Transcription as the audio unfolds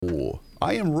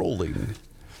I am rolling.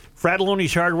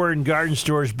 Fratelloni's Hardware and Garden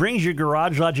Stores brings you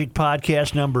Garage Logic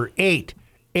podcast number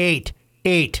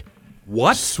 888.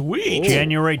 What? Sweet.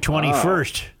 January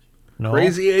 21st. No.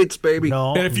 Crazy eights, baby.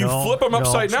 No. And if you flip them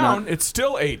upside no. down, it's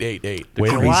still 888. Wait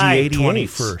a minute. July Crazy 88s.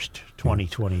 21st,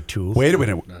 2022. Wait a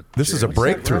minute. This is a Jeremy's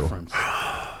breakthrough. reference.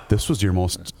 This was your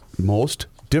most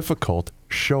difficult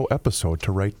show episode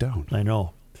to write down. I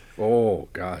know. Oh,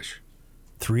 gosh.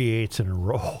 3 8s in a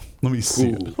row. Let me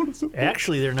see Ooh. it.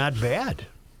 Actually, they're not bad.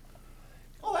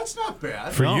 Oh, that's not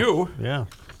bad. For you. Yeah.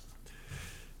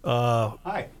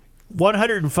 Hi.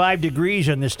 105 degrees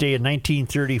on this day in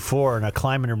 1934, and a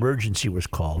climate emergency was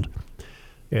called.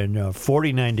 And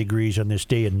 49 degrees on this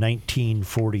day in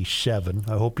 1947.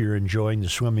 I hope you're enjoying the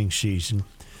swimming season.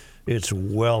 It's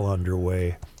well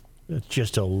underway. It's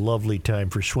just a lovely time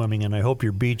for swimming, and I hope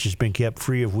your beach has been kept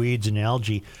free of weeds and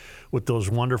algae with those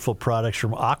wonderful products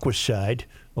from Aquacide,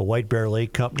 a White Bear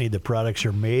Lake company. The products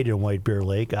are made in White Bear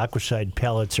Lake. Aquacide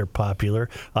pellets are popular.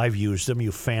 I've used them.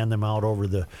 You fan them out over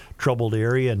the troubled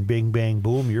area, and bing, bang,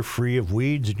 boom, you're free of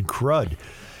weeds and crud.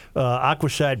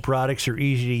 Aquacide products are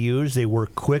easy to use. They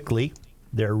work quickly.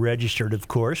 They're registered, of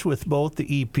course, with both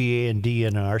the EPA and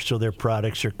DNR, so their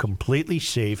products are completely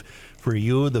safe for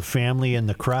you, the family, and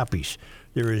the crappies.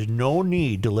 There is no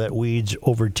need to let weeds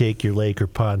overtake your lake or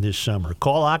pond this summer.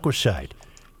 Call Aquacide.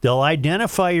 They'll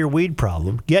identify your weed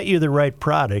problem, get you the right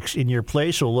products, and your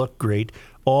place will look great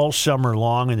all summer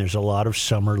long, and there's a lot of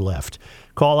summer left.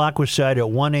 Call Aquacide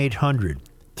at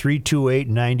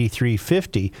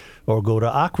 1-800-328-9350 or go to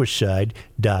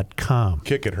aquacide.com.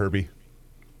 Kick it, Herbie.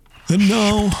 And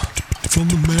now, from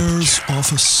the mayor's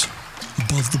office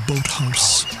above the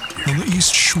boathouse on the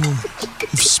east shore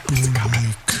of Spoon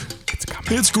Lake,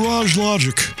 it's Garage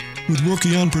Logic with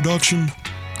Rookie on production,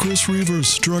 Chris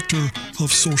Reavers, director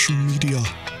of social media,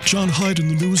 John Hyde in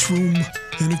the newsroom,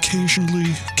 and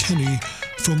occasionally Kenny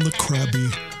from the Krabby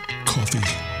Coffee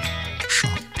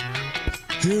Shop.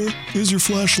 Here is your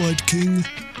flashlight king,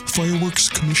 fireworks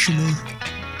commissioner,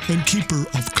 and keeper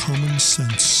of common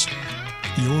sense,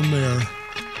 your mayor,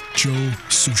 Joe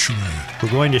Soucheray.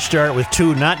 We're going to start with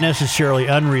two not necessarily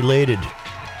unrelated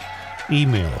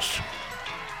emails.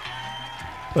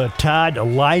 Todd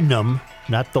Lynham,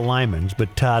 not the Lymans,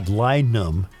 but Todd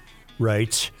Lynham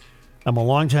writes, I'm a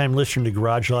longtime listener to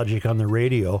Garage Logic on the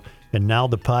radio, and now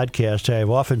the podcast. I have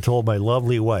often told my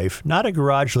lovely wife, not a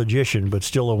garage logician, but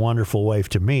still a wonderful wife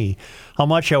to me, how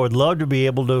much I would love to be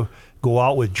able to go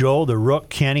out with Joe, the Rook,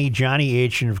 Kenny, Johnny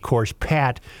H., and of course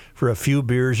Pat for a few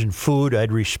beers and food.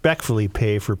 I'd respectfully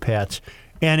pay for Pat's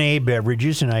NA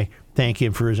beverages, and I thank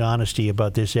him for his honesty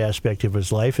about this aspect of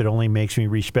his life. It only makes me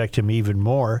respect him even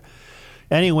more.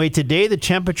 Anyway, today the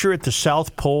temperature at the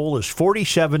South Pole is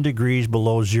 47 degrees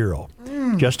below zero.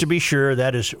 Just to be sure,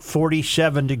 that is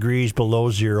 47 degrees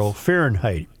below zero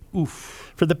Fahrenheit. Oof.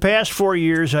 For the past 4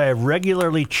 years, I have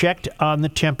regularly checked on the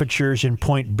temperatures in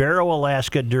Point Barrow,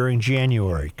 Alaska during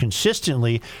January.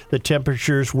 Consistently, the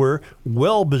temperatures were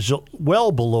well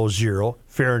below zero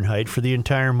Fahrenheit for the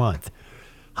entire month.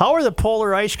 How are the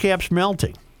polar ice caps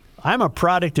melting? I'm a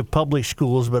product of public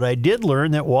schools, but I did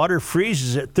learn that water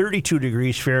freezes at 32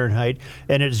 degrees Fahrenheit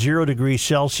and at 0 degrees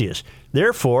Celsius.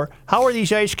 Therefore, how are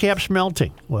these ice caps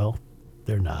melting? Well,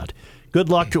 they're not. Good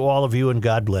luck to all of you, and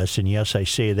God bless. And yes, I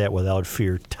say that without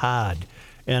fear. Todd.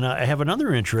 And I have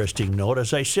another interesting note.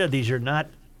 As I said, these are not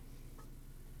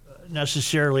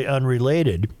necessarily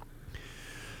unrelated.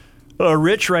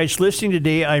 Rich writes, listening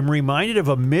today, I'm reminded of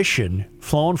a mission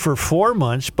flown for 4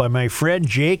 months by my friend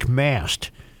Jake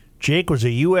Mast. Jake was a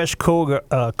U.S.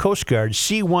 Coast Guard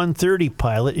C-130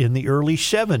 pilot in the early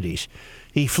 70s.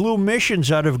 He flew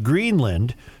missions out of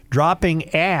Greenland, dropping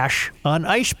ash on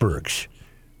icebergs.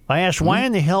 I asked, why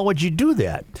in the hell would you do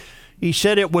that? He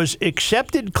said it was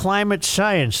accepted climate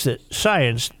science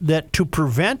that to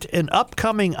prevent an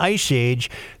upcoming ice age,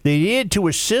 they needed to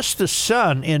assist the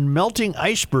sun in melting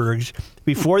icebergs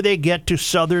before they get to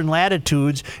southern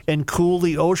latitudes and cool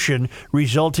the ocean,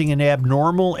 resulting in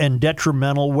abnormal and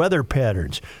detrimental weather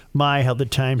patterns. My, how the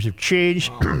times have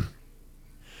changed.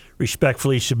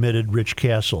 Respectfully submitted, Rich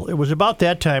Castle. It was about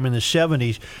that time in the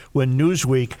 70s when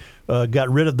Newsweek got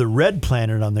rid of the red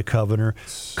planet on the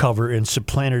cover and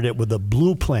supplanted it with a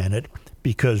blue planet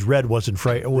because red was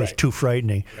too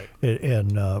frightening,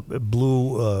 and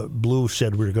blue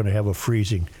said we were going to have a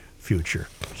freezing future.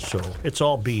 So it's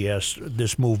all BS.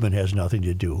 This movement has nothing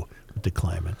to do with the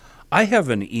climate. I have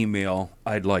an email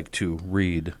I'd like to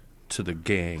read to the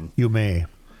gang. You may.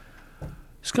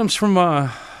 This comes from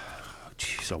a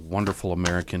wonderful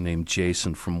American named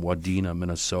Jason from Wadena,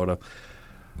 Minnesota.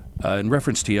 In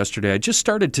reference to yesterday, I just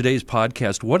started today's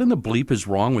podcast. What in the bleep is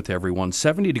wrong with everyone?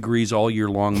 70 degrees all year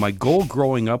long. My goal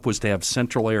growing up was to have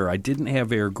central air. I didn't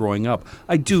have air growing up.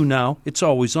 I do now. It's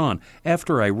always on.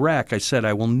 After Iraq, I said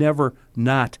I will never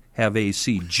not have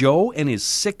AC. Joe and his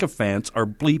sycophants are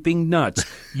bleeping nuts.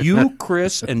 You,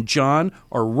 Chris, and John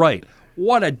are right.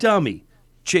 What a dummy.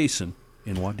 Jason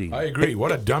in Wadena. I agree.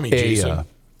 What a dummy, Jason.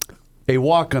 A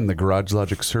walk on the Garage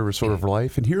Logic service order of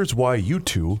life, and here's why you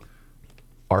two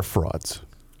are frauds.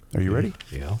 Are you ready?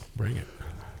 Yeah. Bring it.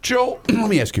 Joe, let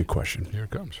me ask you a question. Here it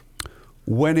comes.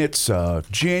 When it's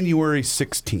January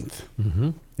 16th,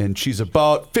 and she's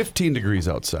about 15 degrees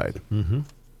outside,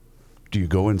 do you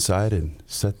go inside and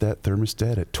set that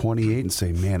thermostat at 28 and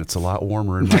say, man, it's a lot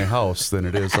warmer in my house than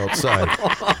it is outside?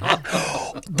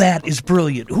 That is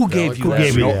brilliant. Who gave you that?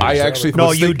 gave you No, that? I actually No,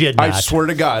 was you think- did I not. swear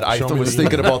to God, I Show me was the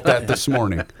thinking about that this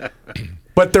morning.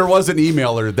 But there was an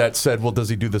emailer that said, well, does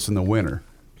he do this in the winter?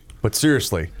 But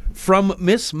seriously. From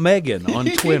Miss Megan on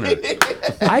Twitter.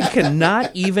 I cannot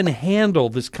even handle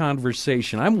this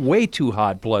conversation. I'm way too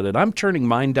hot-blooded. I'm turning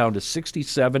mine down to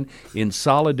 67 in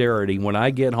solidarity when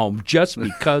I get home just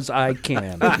because I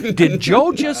can. Did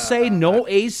Joe just say no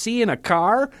AC in a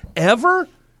car? Ever?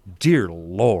 Dear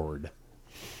Lord.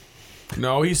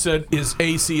 No, he said his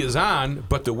AC is on,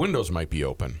 but the windows might be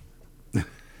open.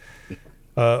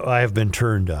 I have been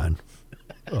turned on.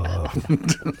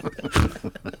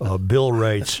 Bill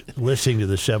writes, listening to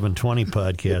the 720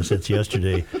 podcast, that's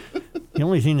yesterday, the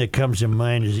only thing that comes to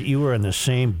mind is that you were in the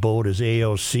same boat as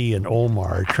AOC and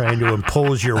Omar, trying to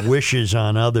impose your wishes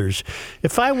on others.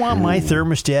 If I want my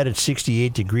thermostat at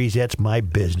 68 degrees, that's my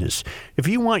business. If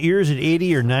you want yours at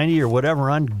 80 or 90 or whatever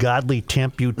ungodly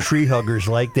temp you tree huggers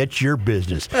like, that's your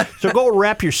business. So go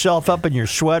wrap yourself up in your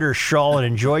sweater, shawl, and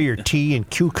enjoy your tea and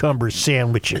cucumber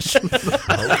sandwiches.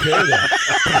 Okay, then.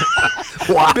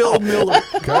 Bill Miller.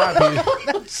 God,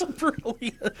 That's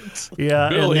brilliant. Yeah,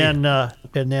 Billy. and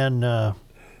then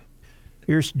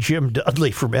here's Jim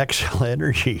Dudley from XL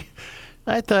Energy.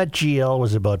 I thought GL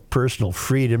was about personal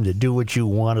freedom to do what you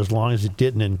want as long as it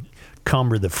didn't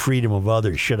encumber the freedom of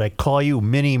others. Should I call you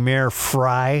Mini Mayor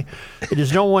Fry? It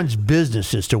is no one's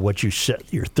business as to what you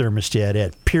set your thermostat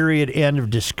at. Period. End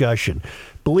of discussion.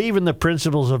 Believe in the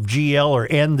principles of GL or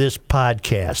end this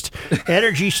podcast.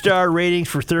 Energy Star ratings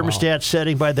for thermostat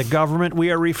setting by the government. We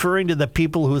are referring to the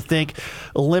people who think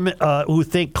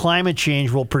climate change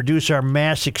will produce our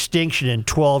mass extinction in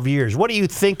 12 years. What are you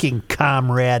thinking,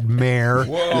 Comrade Mayor?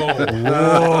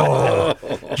 Whoa.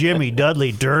 Jimmy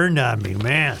Dudley turned on me,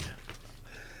 man.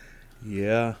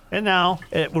 Yeah. And now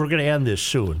we're going to end this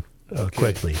soon,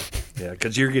 quickly. Yeah,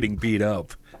 because you're getting beat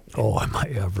up. Oh, am I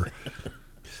ever?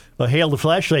 Hail the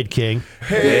Flashlight King.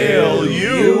 Hail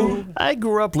you! I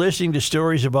grew up listening to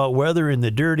stories about weather in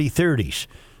the dirty 30s.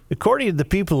 According to the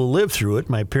people who lived through it,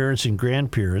 my parents and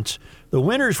grandparents, the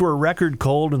winters were record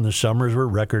cold and the summers were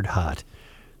record hot.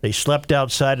 They slept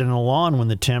outside on the lawn when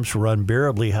the temps were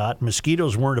unbearably hot.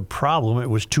 Mosquitoes weren't a problem. It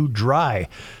was too dry.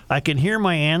 I can hear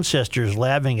my ancestors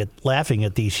laughing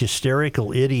at these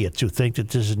hysterical idiots who think that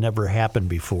this has never happened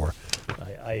before.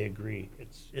 I agree.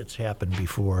 It's happened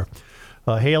before.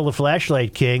 Hail the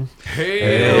Flashlight King.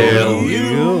 hail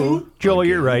you. Joe,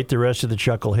 you're right. The rest of the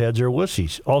chuckleheads are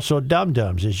wussies. Also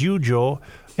dum-dums, as you, Joe,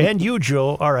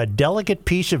 are a delicate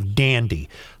piece of dandy.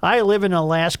 I live in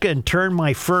Alaska and turn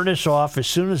my furnace off as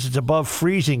soon as it's above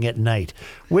freezing at night.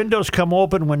 Windows come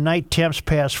open when night temps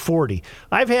pass 40.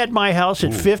 I've had my house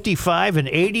at 55 and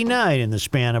 89 in the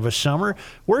span of a summer.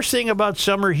 Worst thing about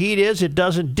summer heat is it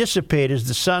doesn't dissipate as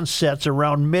the sun sets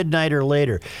around midnight or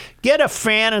later. Get a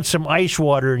fan and some ice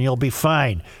water and you'll be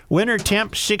fine. Winter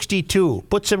temp 62.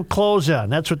 Put some clothes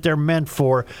on. That's what they're meant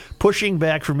for. Pushing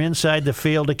back from inside the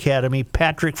failed academy,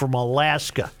 Patrick from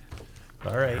Alaska.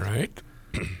 All right. All right.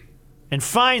 And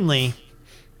finally,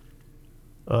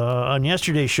 on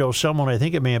yesterday's show, someone, I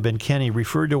think it may have been Kenny,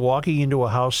 referred to walking into a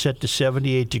house set to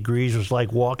 78 degrees was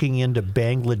like walking into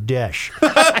Bangladesh.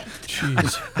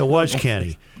 Jeez. It was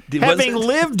Kenny. Having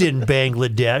lived in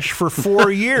Bangladesh for 4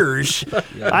 years,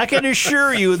 I can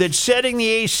assure you that setting the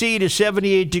AC to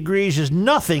 78 degrees is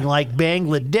nothing like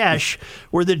Bangladesh,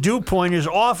 where the dew point is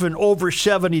often over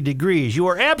 70 degrees. You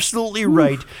are absolutely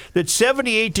right that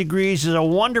 78 degrees is a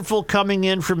wonderful coming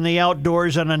in from the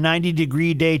outdoors on a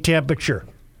 90-degree day temperature.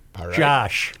 All right.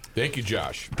 Josh. Thank you,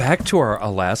 Josh. Back to our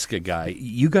Alaska guy.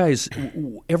 You guys,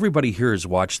 everybody here has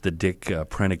watched the Dick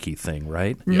Prenicky thing,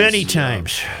 right? Many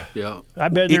times. Yeah.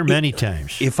 I've been there many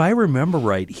times. If I remember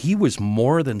right, he was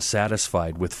more than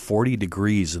satisfied with 40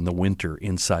 degrees in the winter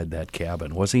inside that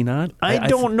cabin, was he not? I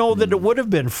don't know that it would have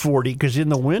been 40 because in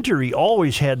the winter he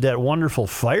always had that wonderful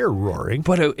fire roaring.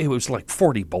 But it was like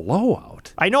 40 below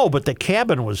out. I know, but the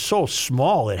cabin was so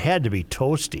small it had to be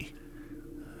toasty.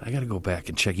 I got to go back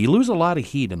and check. You lose a lot of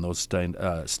heat in those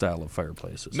style of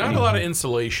fireplaces. Not a lot of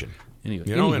insulation. Anyway,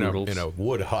 You know, any in a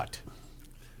wood hut.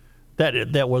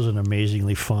 That was an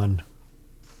amazingly fun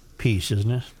piece, isn't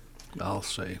it? I'll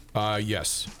say.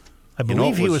 Yes. I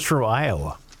believe he was from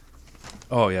Iowa.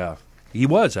 Oh, yeah. He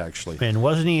was, actually. And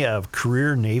wasn't he a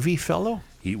career Navy fellow?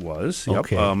 He was. Yep.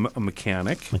 Okay. A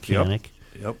mechanic. Mechanic.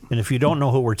 Yep. And if you don't know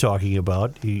who we're talking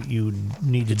about, you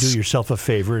need to do yourself a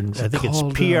favor. And I think it's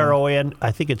called, P-R-O-N.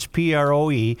 I think it's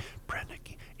P-R-O-E,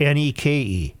 Prenicky,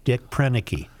 N-E-K-E, Dick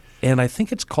Prenicky. And I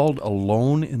think it's called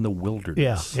Alone in the Yeah,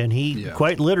 Wilderness. and he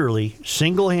quite literally,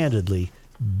 single-handedly,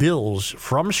 builds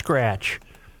from scratch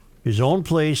his own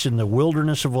place in the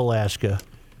wilderness of Alaska.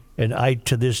 And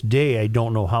to this day, I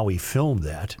don't know how he filmed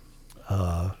that.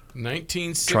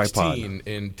 1916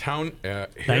 in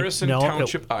Harrison No,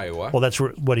 Township, Iowa. Well, that's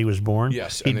when he was born?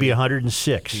 Yes, He'd and be then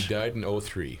 106. He died in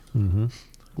 03.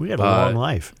 We had a long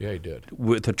life. Yeah, he did.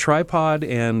 With a tripod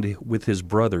and with his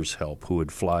brother's help, who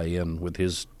would fly in with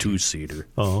his two-seater.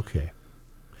 Oh, okay.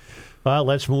 Well,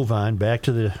 let's move on back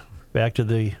to the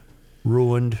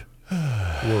ruined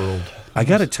world. I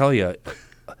got to tell you,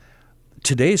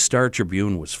 today's Star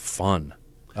Tribune was fun.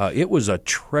 It was a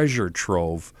treasure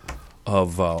trove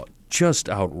of just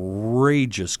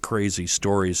outrageous, crazy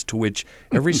stories to which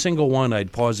every single one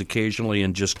I'd pause occasionally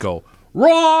and just go,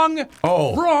 wrong!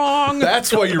 Oh, wrong!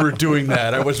 That's why you were doing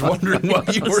that. I was wondering why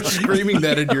you were screaming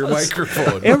that into your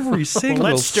microphone. Every single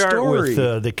Let's start story.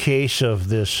 with the case of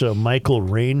this Michael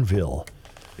Rainville,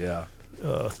 Yeah.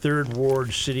 Third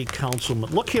Ward City Councilman.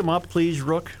 Look him up, please,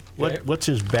 Rook. Okay. What's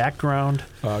his background?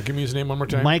 Give me his name one more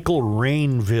time. Michael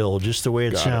Rainville, just the way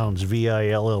it Got it. sounds,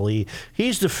 V-I-L-L-E.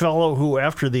 He's the fellow who,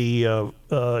 after the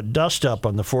dust-up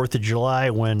on the 4th of July,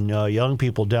 when young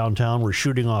people downtown were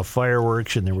shooting off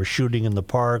fireworks and they were shooting in the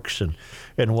parks and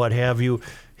what have you,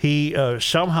 he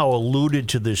somehow alluded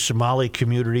to the Somali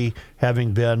community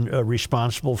having been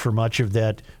responsible for much of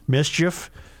that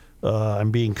mischief. I'm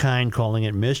being kind calling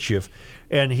it mischief.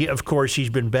 And he, of course, he's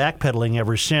been backpedaling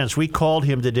ever since. We called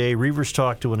him today. Reavers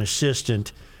talked to an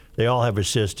assistant. They all have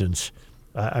assistants.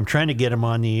 I'm trying to get him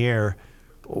on the air.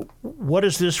 What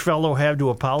does this fellow have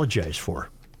to apologize for?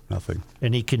 Nothing.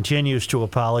 And he continues to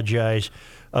apologize.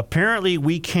 Apparently,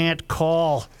 we can't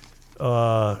call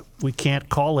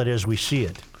it as we see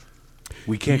it.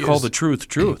 We can't He call is- the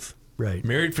truth. Right.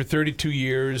 Married for 32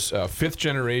 years, fifth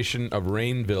generation of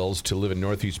Rainvilles to live in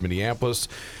northeast Minneapolis.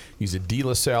 He's a De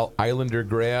La Salle Islander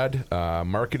grad,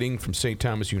 marketing from St.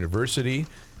 Thomas University,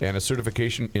 and a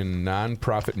certification in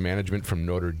nonprofit management from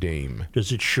Notre Dame.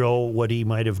 Does it show what he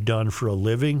might have done for a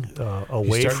living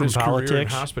away He started from his career in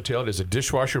politics? hospitality as a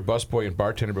dishwasher, busboy, and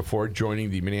bartender before joining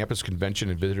the Minneapolis Convention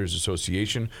and Visitors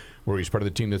Association, where he's part of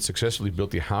the team that successfully built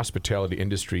the hospitality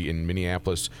industry in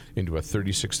Minneapolis into a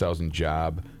 36,000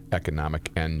 job economic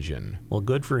engine. Well,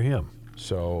 good for him.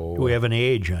 So Do we have an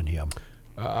age on him?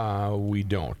 we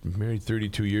don't. Married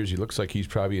 32 years. He looks like he's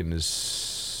probably in his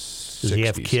 60s. Does he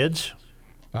have kids?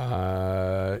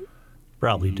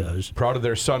 Probably does. Proud of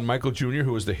their son, Michael Jr.,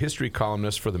 who was the history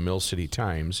columnist for the Mill City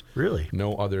Times. Really?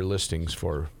 No other listings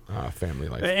for family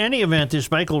life. In any event, this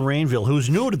Michael Rainville, who's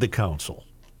new to the council,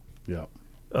 Yeah.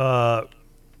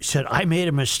 said, I made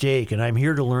a mistake, and I'm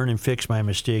here to learn and fix my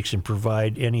mistakes and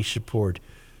provide any support.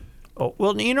 Oh,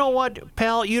 well, you know what,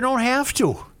 pal? You don't have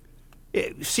to.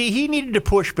 See, he needed to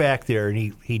push back there,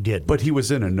 and he did. But he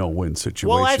was in a no-win situation.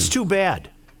 Well, that's too bad.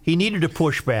 He needed to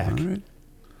push back. All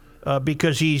right.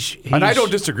 Because he's And I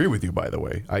don't disagree with you, by the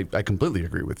way. I completely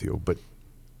agree with you, but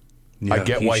I Yeah,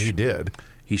 get why he did.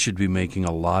 He should be making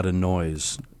a lot of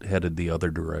noise headed the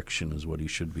other direction is what he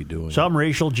should be doing. Some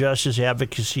racial justice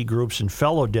advocacy groups and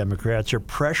fellow Democrats are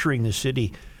pressuring the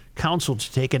city council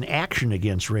to take an action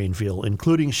against Rainville,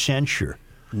 including censure.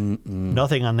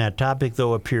 Nothing on that topic,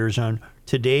 though, appears on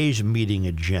today's meeting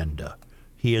agenda.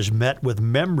 He has met with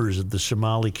members of the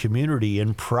Somali community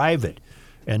in private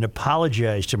and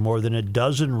apologized to more than a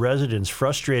dozen residents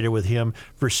frustrated with him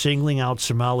for singling out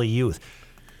Somali youth.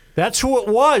 That's who it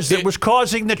was that was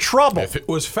causing the trouble. If it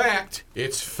was fact,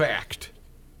 it's fact.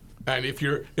 And if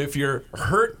you're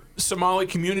hurt Somali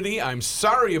community, I'm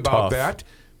sorry about Tough. that.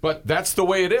 But that's the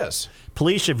way it is.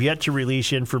 Police have yet to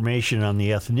release information on the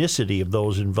ethnicity of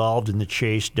those involved in the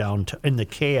chase in the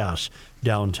chaos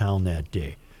downtown that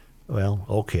day. Well,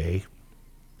 okay.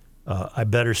 I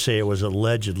better say it was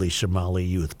allegedly Somali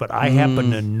youth, but I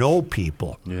happen to know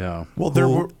people Well,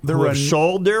 who have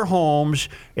sold their homes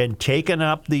and taken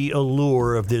up the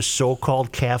allure of this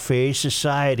so-called cafe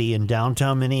society in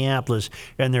downtown Minneapolis,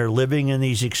 and they're living in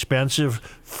these expensive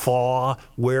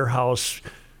warehouse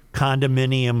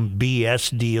condominium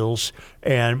BS deals,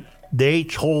 and they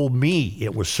told me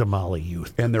it was Somali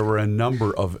youth. And there were a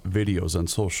number of videos on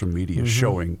social media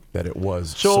showing that it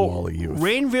was Somali youth.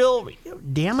 Rainville,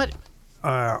 damn it,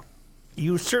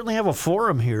 you certainly have a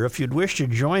forum here if you'd wish to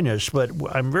join us, but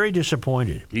I'm very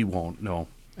disappointed. He won't, no.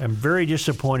 I'm very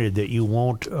disappointed that you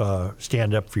won't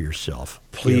stand up for yourself.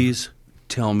 Please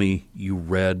tell me you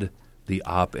read the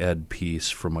op-ed piece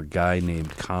from a guy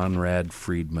named Conrad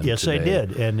Friedman Yes, today. I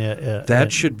did. And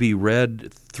that should be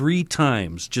read 3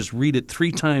 times. Just read it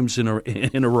 3 times in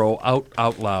a row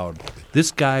out loud.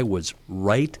 This guy was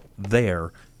right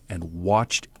there and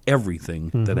watched everything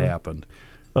that happened.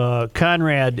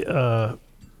 Conrad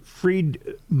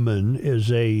Friedman is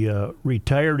a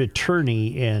retired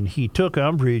attorney, and he took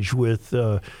umbrage with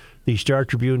the Star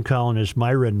Tribune columnist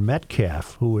Myron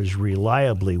Metcalf, who is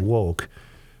reliably woke,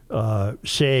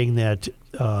 saying that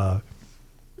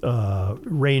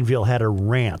Rainville had a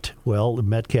rant. Well,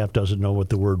 Metcalf doesn't know what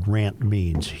the word rant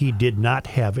means. He did not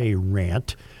have a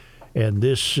rant. And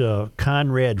this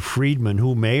Conrad Friedman,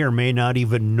 who may or may not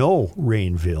even know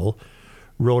Rainville,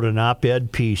 wrote an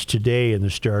op-ed piece today in the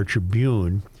Star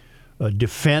Tribune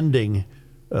defending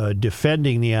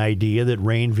the idea that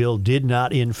Rainville did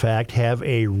not, in fact, have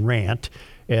a rant.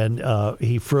 And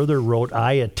he further wrote,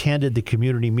 I attended the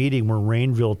community meeting where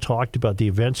Rainville talked about the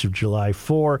events of July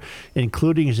 4,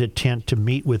 including his intent to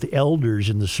meet with elders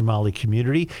in the Somali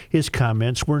community. His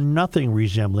comments were nothing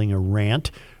resembling a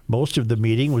rant. Most of the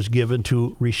meeting was given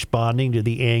to responding to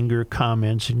the anger,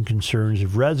 comments, and concerns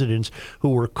of residents who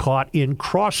were caught in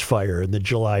crossfire in the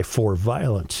July 4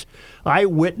 violence. I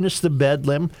witnessed the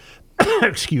bedlam,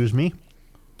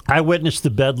 I witnessed the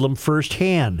bedlam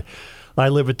firsthand. I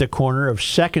live at the corner of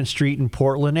 2nd Street and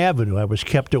Portland Avenue. I was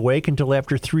kept awake until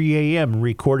after 3 a.m. and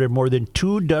recorded more than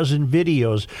 24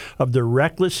 videos of the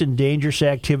reckless and dangerous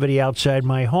activity outside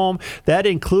my home. That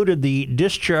included the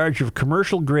discharge of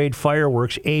commercial-grade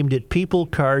fireworks aimed at people,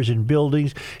 cars, and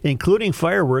buildings, including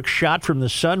fireworks shot from the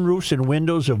sunroofs and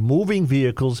windows of moving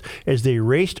vehicles as they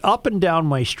raced up and down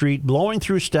my street, blowing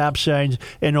through stop signs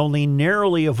and only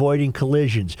narrowly avoiding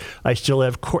collisions. I still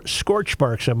have scorch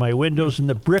marks on my windows and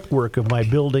the brickwork of my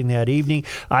building that evening.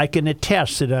 I can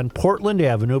attest that on Portland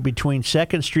Avenue between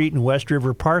 2nd Street and West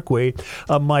River Parkway,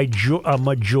 a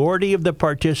majority of the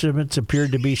participants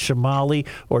appeared to be Somali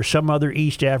or some other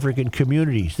East African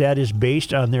communities. That is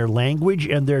based on their language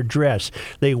and their dress.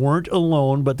 They weren't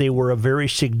alone, but they were a very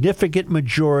significant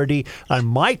majority. On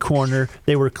my corner,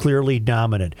 they were clearly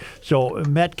dominant. So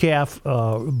Metcalf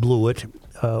blew it,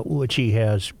 which he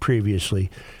has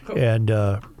previously. And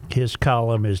his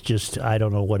column is just, I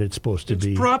don't know what it's supposed to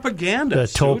be. Propaganda. The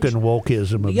token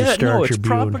wokeism of the Star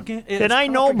Tribune. And I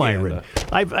know Myron.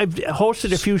 I've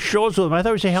hosted a few shows with him. I thought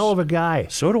he was a hell of a guy.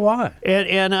 So do I.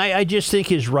 And I just think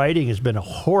his writing has been a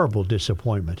horrible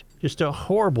disappointment. Just a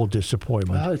horrible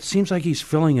disappointment. Well, it seems like he's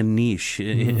filling a niche,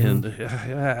 and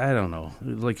I don't know,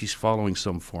 like he's following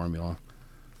some formula.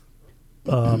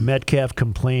 Metcalf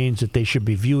complains that they should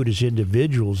be viewed as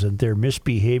individuals and their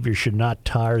misbehavior should not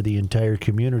tar the entire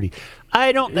community.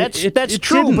 I don't. That's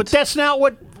true, didn't. but that's not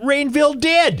what Rainville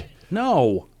did.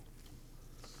 No.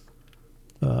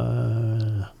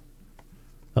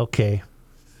 Okay.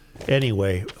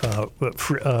 Anyway,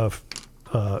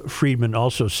 Friedman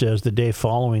also says the day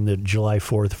following the July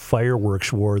 4th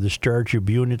fireworks war, the Star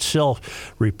Tribune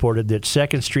itself reported that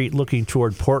 2nd Street looking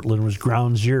toward Portland was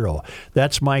ground zero.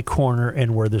 That's my corner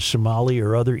and where the Somali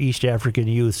or other East African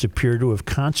youths appear to have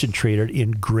concentrated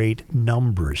in great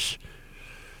numbers.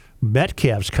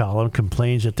 Metcalf's column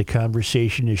complains that the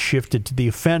conversation is shifted to the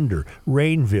offender,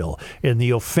 Rainville, and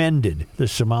the offended, the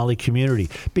Somali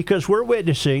community. Because we're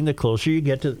witnessing, the closer you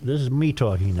get to, this is me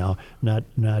talking now, not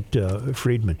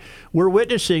Friedman. We're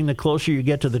witnessing the closer you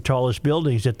get to the tallest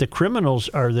buildings that the criminals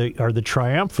are the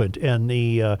triumphant and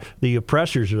the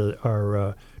oppressors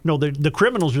are the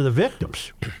criminals are the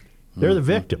victims. They're the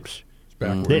victims.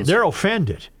 They're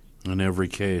offended. In every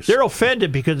case. They're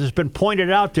offended because it's been pointed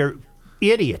out they're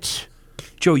idiots.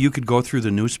 Joe, you could go through the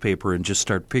newspaper and just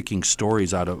start picking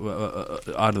stories out of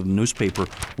the newspaper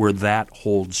where that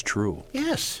holds true.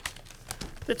 Yes.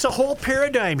 It's a whole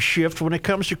paradigm shift when it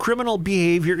comes to criminal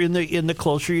behavior in the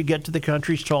closer you get to the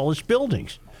country's tallest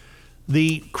buildings.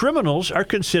 The criminals are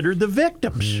considered the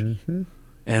victims. Mm-hmm.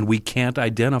 And we can't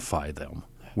identify them.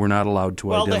 We're not allowed to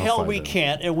Well, identify the hell we them.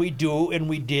 can't, and we do, and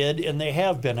we did, and they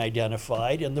have been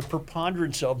identified, and the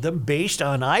preponderance of them, based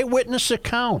on eyewitness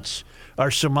accounts,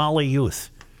 are Somali youth.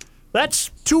 That's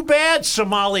too bad,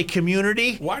 Somali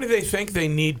community. Why do they think they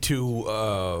need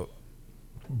to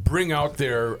bring out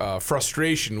their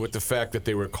frustration with the fact that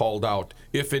they were called out,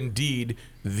 if indeed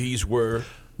these were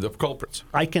the culprits?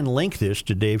 I can link this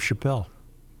to Dave Chappelle.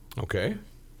 Okay.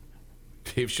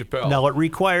 Dave Chappelle. Now, it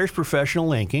requires professional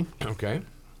linking, Okay.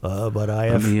 but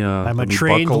I'm a let me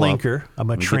trained buckle up. linker. I'm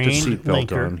a Let me get the trained seatbelt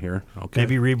linker. on here. Okay.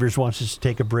 Maybe Reavers wants us to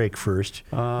take a break first.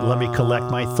 Let me collect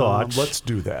my thoughts. Let's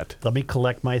do that. Let me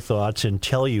collect my thoughts and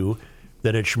tell you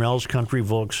that at Schmelz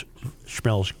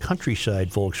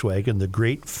Countryside Volkswagen, the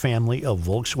great family of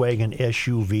Volkswagen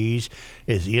SUVs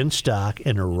is in stock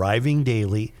and arriving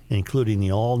daily, including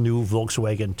the all-new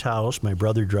Volkswagen Taos. My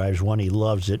brother drives one. He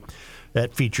loves it.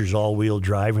 That features all-wheel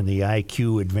drive and the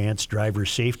IQ Advanced Driver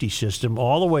Safety System,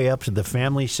 all the way up to the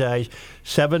family-size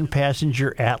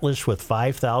 7-passenger Atlas with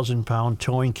 5,000-pound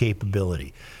towing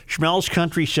capability. Schmelz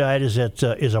Countryside is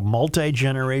a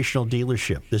multi-generational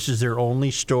dealership. This is their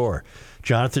only store.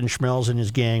 Jonathan Schmelz and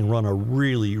his gang run a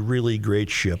really, really great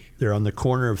ship. They're on the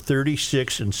corner of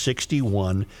 36 and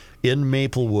 61 in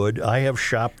Maplewood. I have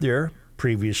shopped there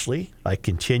previously. I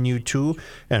continue to,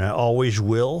 and I always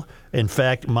will. In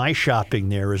fact, my shopping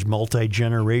there is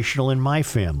multi-generational in my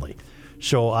family.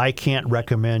 So I can't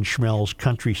recommend Schmelz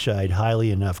Countryside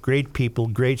highly enough. Great people,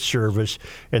 great service,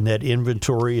 and that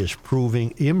inventory is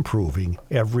improving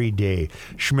every day.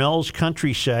 Schmelz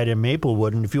Countryside in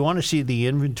Maplewood, and if you want to see the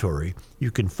inventory,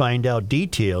 you can find out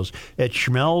details at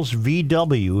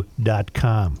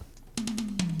schmelzvw.com.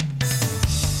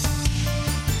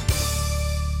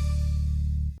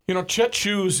 You know, Chet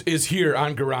Shoes is here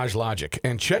on Garage Logic,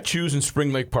 and Chet Shoes in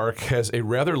Spring Lake Park has a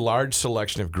rather large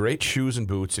selection of great shoes and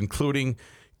boots, including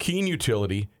Keen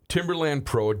Utility, Timberland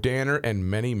Pro, Danner, and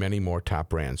many, many more top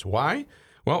brands. Why?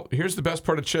 Well, here's the best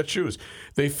part of Chet Shoes.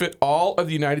 They fit all of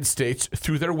the United States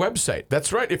through their website.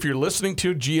 That's right. If you're listening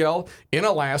to GL in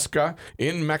Alaska,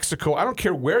 in Mexico, I don't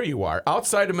care where you are,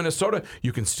 outside of Minnesota,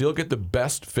 you can still get the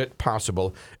best fit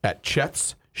possible at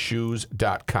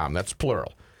Chet'sShoes.com. That's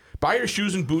plural. Buy your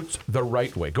shoes and boots the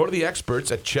right way. Go to the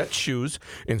experts at Chet's Shoes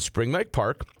in Spring Lake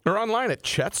Park or online at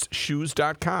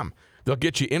Chet'sShoes.com. They'll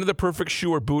get you into the perfect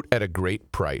shoe or boot at a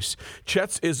great price.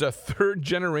 Chet's is a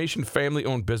third-generation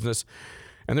family-owned business,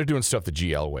 and they're doing stuff the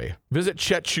GL way. Visit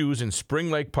Chet's Shoes in Spring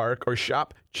Lake Park or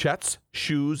shop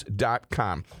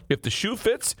Chet'sShoes.com. If the shoe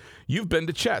fits, you've been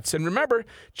to Chet's. And remember,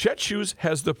 Chet's Shoes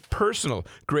has the personal,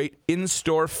 great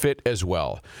in-store fit as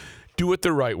well. Do it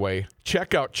the right way.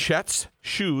 Check out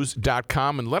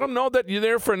Chet'sShoes.com and let them know that you're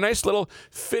there for a nice little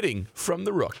fitting from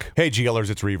the Rook. Hey,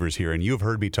 GLers, it's Reavers here, and you've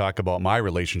heard me talk about my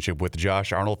relationship with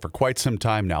Josh Arnold for quite some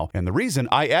time now. And the reason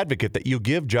I advocate that you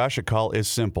give Josh a call is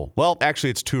simple. Well,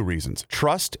 actually, it's two reasons: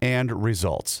 trust and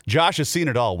results. Josh has seen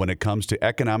it all when it comes to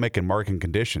economic and market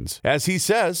conditions. As he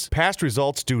says, past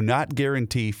results do not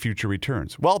guarantee future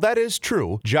returns. Well, that is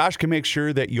true. Josh can make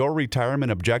sure that your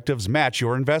retirement objectives match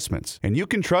your investments. And you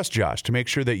can trust Josh to make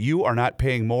sure that you are not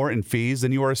paying more in fees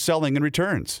than you are selling in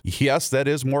returns. Yes, that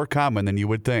is more common than you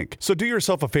would think. So do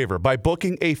yourself a favor by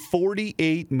booking a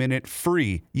 48-minute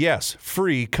free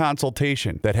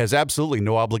consultation that has absolutely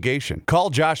no obligation. Call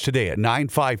Josh today at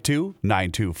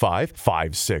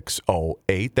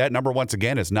 952-925-5608. That number once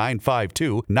again is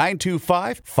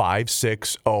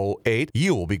 952-925-5608.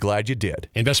 You will be glad you did.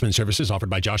 Investment services offered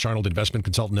by Josh Arnold Investment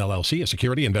Consultant LLC, a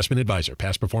security investment advisor.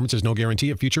 Past performance is no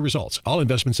guarantee of future results. All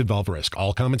investments involve risk.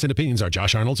 All comments and opinions are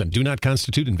Josh Arnold's and do not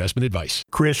constitute investment advice.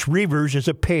 Chris Reavers is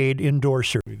a paid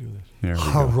endorser. There we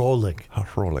Rolling.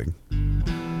 Rolling.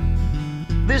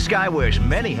 This guy wears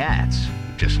many hats,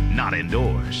 just not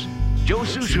indoors. Joe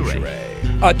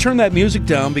Souchere. Turn that music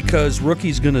down because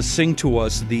Rookie's going to sing to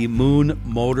us the Moon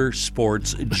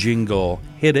Motorsports jingle.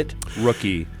 Hit it,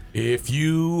 Rookie. If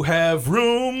you have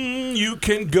room, you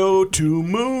can go to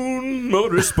Moon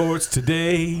Motorsports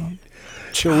today.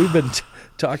 Joe, we've been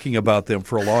talking about them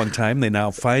for a long time. They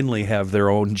now finally have their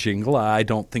own jingle. I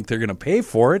don't think they're going to pay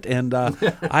for it, and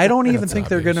I don't even think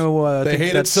they're going to. They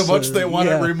hate it so much they want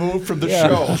it removed from the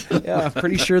show. Yeah,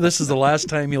 pretty sure this is the last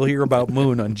time you'll hear about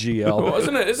Moon on GL. Well,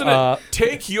 isn't it?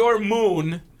 Take your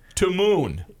moon to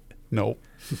Moon. No.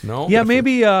 No? Yeah,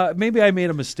 maybe I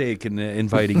made a mistake in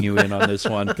inviting you in on this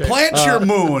one. Plant your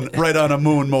moon right on a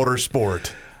Moon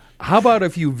Motorsport. How about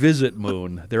if you visit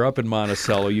Moon? They're up in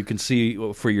Monticello. You can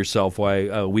see for yourself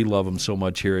why we love them so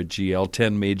much here at GL.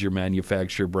 10 major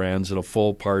manufacturer brands and a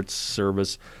full parts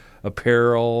service,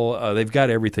 apparel. They've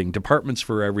got everything, departments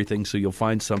for everything, so you'll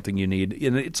find something you need.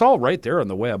 And it's all right there on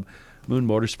the web,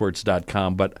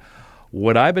 moonmotorsports.com. But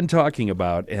what I've been talking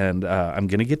about, and I'm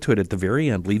going to get to it at the very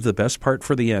end, leave the best part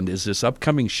for the end, is this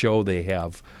upcoming show they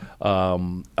have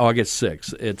August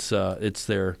 6th. It's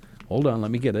their... Hold on,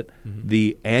 let me get it. Mm-hmm.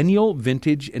 The Annual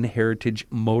Vintage and Heritage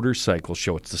Motorcycle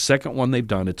Show. It's the second one they've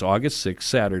done. It's August 6th,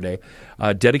 Saturday,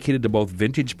 dedicated to both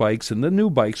vintage bikes and the new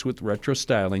bikes with retro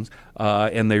stylings.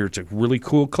 And there's a really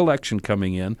cool collection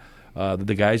coming in.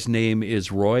 The guy's name is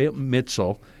Roy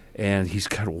Mitzel, and he's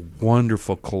got a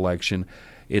wonderful collection.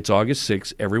 It's August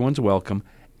 6th. Everyone's welcome.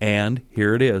 And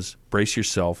here it is. Brace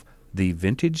yourself. The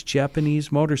Vintage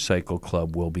Japanese Motorcycle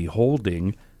Club will be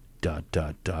holding ...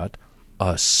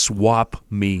 a swap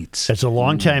meets. As a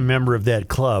longtime member of that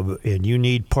club and you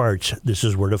need parts, this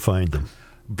is where to find them.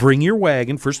 Bring your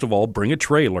wagon. First of all, bring a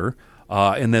trailer,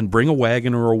 and then bring a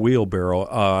wagon or a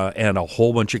wheelbarrow and a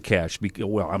whole bunch of cash.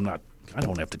 Well, I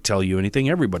don't have to tell you anything.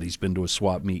 Everybody's been to a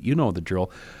swap meet. You know the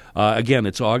drill. Again,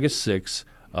 it's August 6th,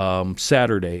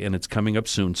 Saturday, and it's coming up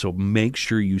soon, so make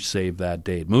sure you save that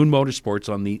date. Moon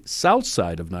Motorsports on the south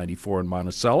side of 94 in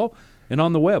Monticello. And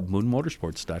on the web,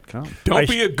 moonmotorsports.com. Don't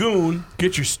be a goon.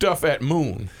 Get your stuff at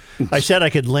Moon. I said I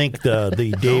could link the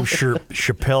Dave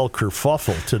Chappelle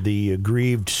kerfuffle to the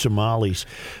aggrieved Somalis.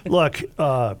 Look,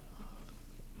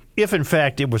 if in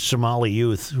fact it was Somali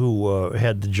youth who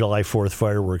had the July 4th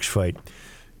fireworks fight,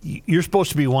 you're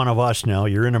supposed to be one of us now.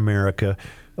 You're in America.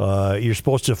 You're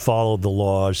supposed to follow the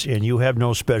laws, and you have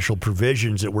no special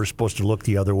provisions that we're supposed to look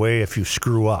the other way if you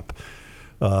screw up.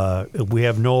 We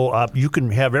have no. You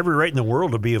can have every right in the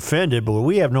world to be offended, but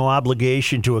we have no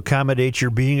obligation to accommodate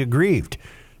your being aggrieved.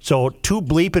 So too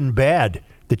bleeping bad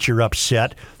that you're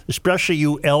upset, especially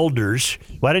you elders.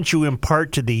 Why don't you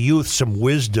impart to the youth some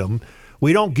wisdom?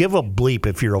 We don't give a bleep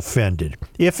if you're offended.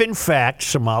 If in fact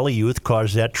Somali youth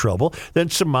caused that trouble,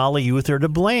 then Somali youth are to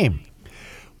blame.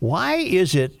 Why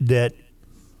is it that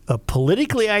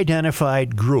politically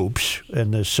identified groups,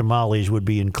 and the Somalis would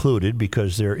be included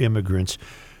because they're immigrants,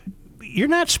 you're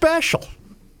not special.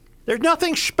 There's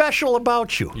nothing special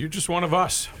about you. You're just one of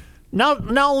us.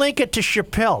 Now link it to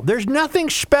Chappelle. There's nothing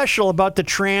special about the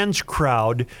trans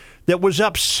crowd that was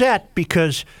upset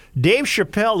because Dave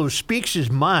Chappelle, who speaks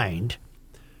his mind,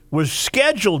 was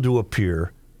scheduled to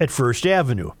appear at First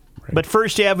Avenue. Right. But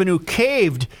First Avenue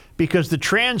caved because the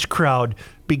trans crowd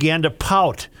began to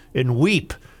pout and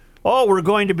weep. Oh, we're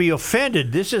going to be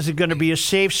offended. This isn't going to be a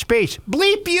safe space.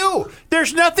 Bleep you.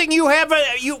 There's nothing you have.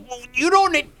 You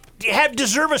don't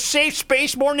deserve a safe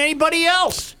space more than anybody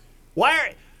else.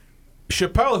 Why?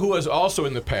 Chappelle, who has also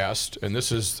in the past, and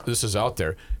this is out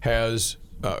there, has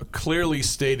clearly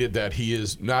stated that he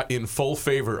is not in full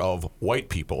favor of white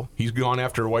people. He's gone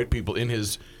after white people in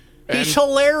his. He's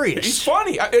hilarious. He's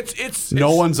funny. It's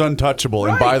no one's untouchable.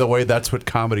 Right. And by the way, that's what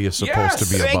comedy is supposed to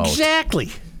be about. Exactly.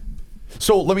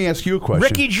 So let me ask you a question.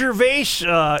 Ricky Gervais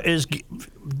is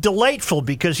delightful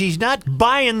because he's not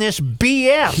buying this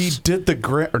BS. He did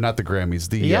not the Grammys,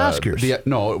 the Oscars.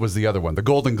 No, it was the other one, the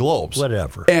Golden Globes.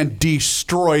 Whatever. And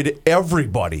destroyed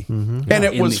everybody. Mm-hmm. And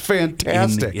it was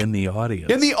fantastic. In the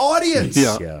audience. In the audience.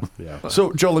 Yeah.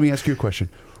 So, Joe, let me ask you a question.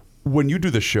 When you do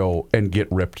the show and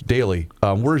get ripped daily,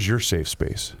 where's your safe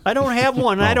space? I don't have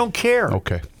one. I don't care.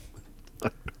 Okay.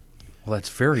 Well, that's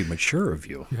very mature of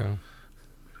you. Yeah.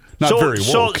 Not very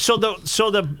woke. So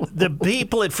the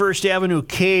people at First Avenue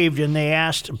caved, and they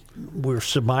asked. We're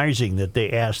surmising that they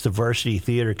asked the Varsity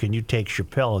Theater, "Can you take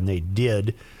Chappelle?" And they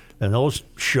did, and those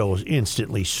shows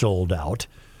instantly sold out.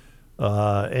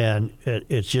 And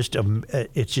it's just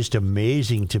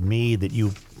amazing to me that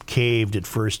you caved at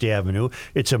First Avenue.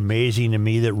 It's amazing to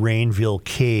me that Rainville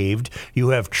caved. You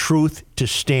have truth to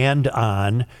stand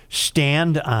on.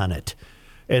 Stand on it.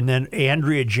 And then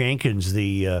Andrea Jenkins,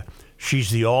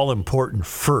 she's the all-important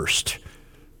first.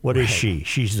 What is she?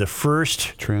 She's the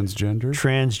first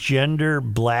transgender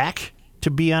black to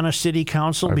be on a city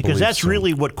council? Because that's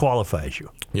really what qualifies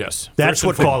you. Yes. That's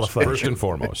what qualifies you. First and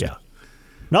foremost. Yeah.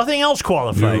 Nothing else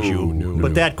qualifies you,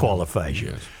 but that qualifies you.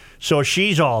 Yes. So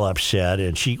she's all upset,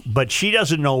 but she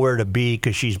doesn't know where to be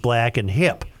because she's black and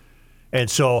hip. And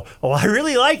so, I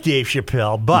really like Dave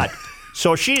Chappelle, but...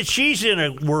 So she's in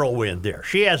a whirlwind there.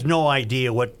 She has no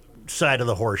idea what side of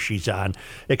the horse she's on,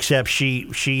 except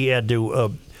she had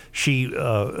to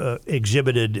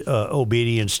exhibited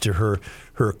obedience to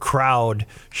her crowd.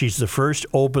 She's the first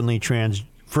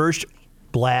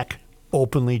black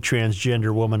openly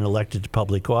transgender woman elected to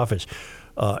public office.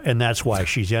 And that's why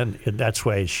she's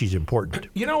important.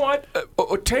 You know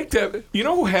what? Take that. You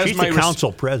know who has She's my the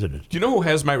council president. You know who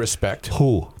has my respect?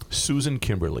 Who? Susan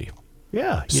Kimberly.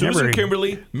 Yeah. Susan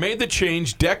Kimberly made the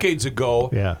change decades ago.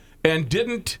 Yeah. And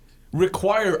didn't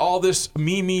require all this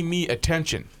me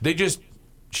attention.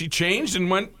 She changed and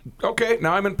went, okay,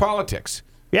 now I'm in politics.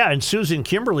 Yeah, and Susan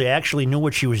Kimberly actually knew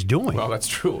what she was doing. Well, that's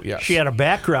true, yes. She had a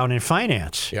background in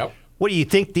finance. Yep. What do you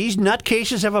think? These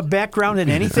nutcases have a background in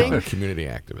anything? They're community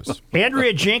activists.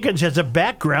 Andrea Jenkins has a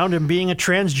background in being a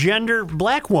transgender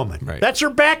black woman. Right. That's her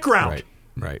background.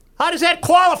 Right. How does that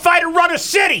qualify to run a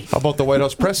city? How about the White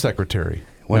House press secretary?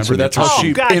 Once Remember, that's how Oh,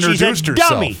 she God, she's a introduced herself.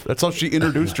 dummy. That's how she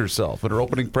introduced herself at her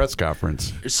opening press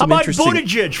conference. There's How some about interesting-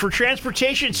 Buttigieg for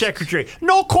transportation secretary?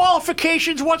 No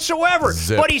qualifications whatsoever,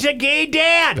 Zip. but he's a gay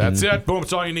dad. That's it. Boom.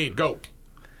 That's all you need. Go.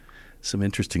 Some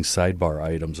interesting sidebar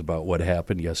items about what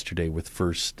happened yesterday with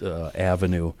First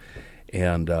Avenue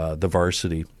and the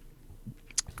Varsity.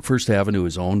 First Avenue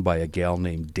is owned by a gal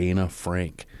named Dana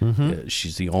Frank.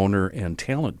 She's the owner and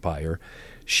talent buyer.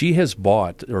 She has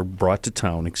brought to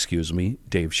town,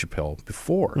 Dave Chappelle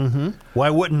before. Why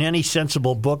wouldn't any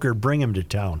sensible booker bring him to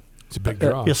town? It's a big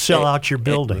draw. He'll sell out your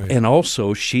building. And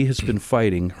also, she has been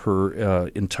fighting her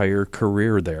entire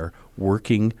career there,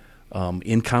 working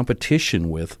in competition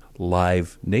with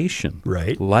Live Nation.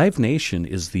 Right. Live Nation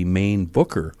is the main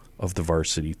booker of the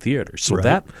Varsity Theater. So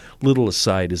that little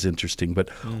aside is interesting. But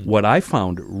what I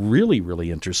found really,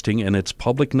 really interesting, and it's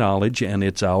public knowledge, and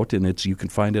it's out, and you can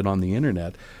find it on the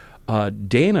internet.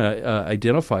 Dana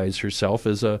identifies herself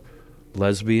as a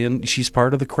lesbian. She's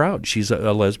part of the crowd. She's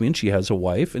a lesbian. She has a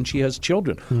wife, and she has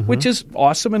children, which is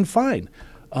awesome and fine.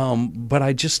 But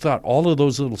I just thought all of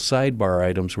those little sidebar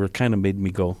items were kind of made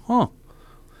me go, huh.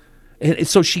 And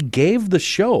so she gave the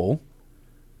show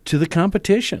to the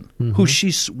competition, who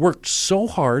she's worked so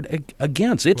hard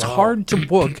against. It's hard to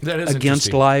book That is against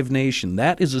interesting. Live Nation.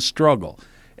 That is a struggle.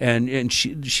 And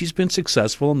she's been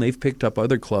successful, and they've picked up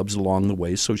other clubs along the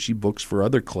way, so she books for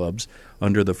other clubs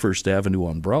under the First Avenue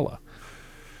umbrella.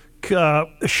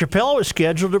 Chappelle was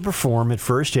scheduled to perform at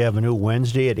First Avenue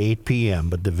Wednesday at 8 p.m.,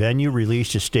 but the venue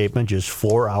released a statement just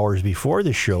 4 hours before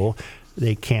the show.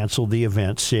 They canceled the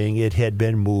event, saying it had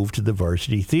been moved to the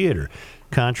Varsity Theater.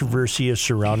 Controversy has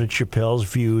surrounded Chappelle's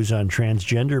views on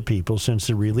transgender people since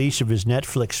the release of his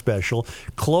Netflix special,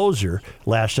 Closer,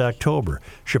 last October.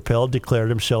 Chappelle declared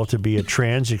himself to be a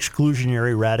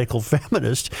trans-exclusionary radical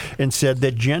feminist and said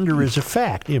that gender is a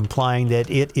fact, implying that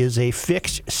it is a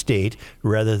fixed state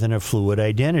rather than a fluid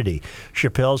identity.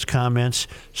 Chappelle's comments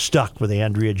stuck with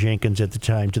Andrea Jenkins at the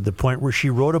time, to the point where she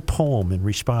wrote a poem in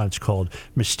response called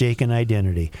Mistaken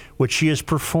Identity, which she has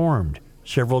performed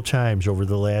several times over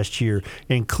the last year,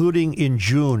 including in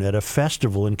June at a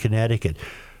festival in Connecticut.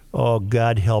 Oh,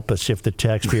 God help us if the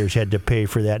taxpayers had to pay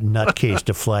for that nutcase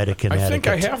to fly to Connecticut. I think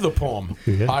I have the poem.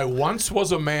 I once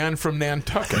was a man from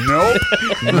Nantucket. Nope.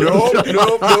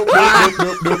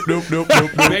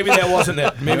 Maybe that wasn't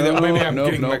it. Maybe I'm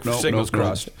getting my signals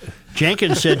crossed.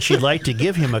 Jenkins said she'd like to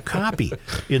give him a copy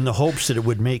in the hopes that it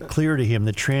would make clear to him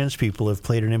that trans people have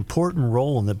played an important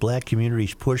role in the black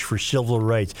community's push for civil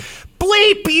rights.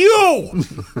 Bleep you!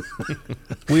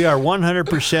 We are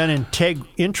 100%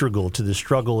 integral to the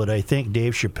struggle that I think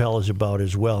Dave Chappelle is about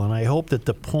as well, and I hope that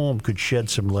the poem could shed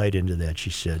some light into that, she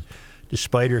said.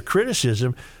 Despite her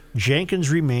criticism, Jenkins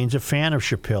remains a fan of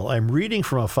Chappelle. I'm reading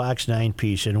from a Fox 9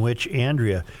 piece in which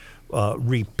Andrea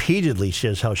repeatedly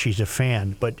says how she's a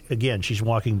fan, but again, she's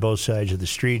walking both sides of the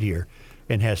street here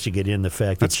and has to get in the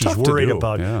fact that That's she's tough to worried do,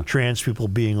 about yeah. trans people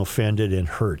being offended and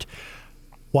hurt.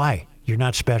 Why? You're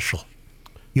not special.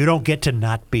 You don't get to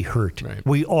not be hurt. Right.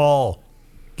 We all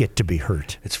get to be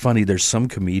hurt. It's funny, there's some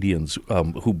comedians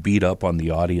who beat up on the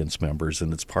audience members,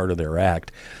 and it's part of their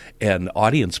act, and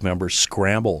audience members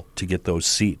scramble to get those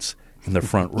seats in the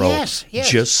front row Yes.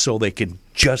 just so they can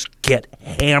just get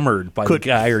hammered by the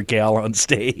guy or gal on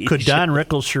stage. Could Don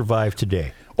Rickles survive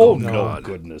today? Oh, no,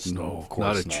 goodness. No, of course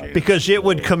not a not. chance. Because it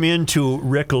would come into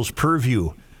Rickles'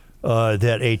 purview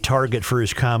that a target for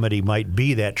his comedy might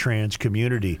be that trans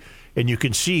community. And you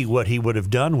can see what he would have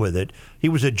done with it. He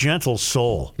was a gentle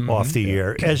soul off the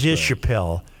air, as is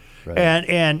Chappelle. Right.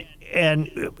 And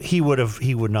he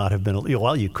would not have been.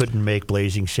 Well, you couldn't make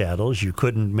Blazing Saddles. You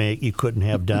couldn't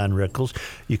have Don Rickles.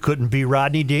 You couldn't be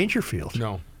Rodney Dangerfield.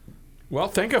 No. Well,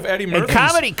 think of Eddie Murphy.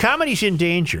 And comedy's in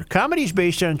danger. Comedy's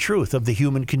based on truth of the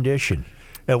human condition.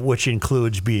 which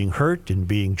includes being hurt and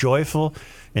being joyful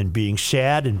and being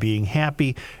sad and being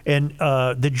happy. And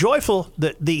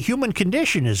the human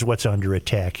condition is what's under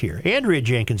attack here. Andrea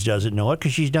Jenkins doesn't know it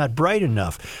because she's not bright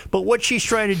enough. But what she's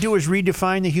trying to do is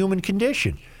redefine the human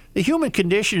condition. The human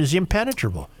condition is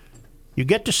impenetrable. You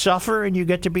get to suffer and you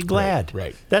get to be glad.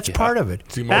 Right. That's part of it.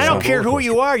 the And I don't emotional care who roller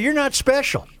you are. You're not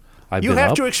special. I've You been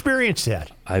have up, to experience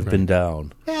that. I've been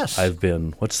down. Yes. I've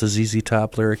been, what's the ZZ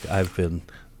Top lyric? I've been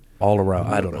all around.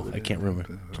 I don't know. I can't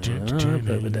remember.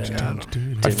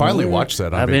 I finally watched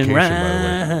that on I've been vacation,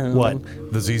 by the way.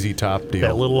 What? The ZZ Top deal.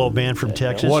 That little old band from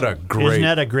Texas? What a great, Isn't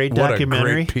that a great documentary?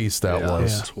 What a great piece that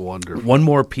was. It's wonderful. One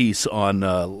more piece on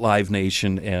Live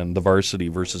Nation and the Varsity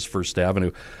versus First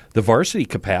Avenue. The Varsity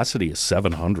capacity is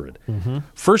 700.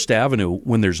 First Avenue,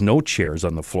 when there's no chairs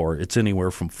on the floor, it's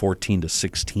anywhere from 14 to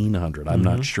 1,600. I'm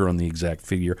not sure on the exact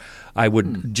figure. I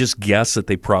would just guess that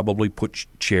they probably put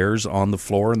chairs on the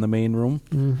floor in the main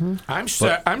room. I'm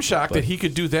shocked that he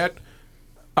could do that.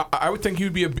 I would think he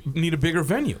would need a bigger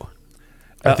venue.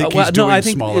 I think he's doing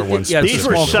smaller ones. Yeah, it's a These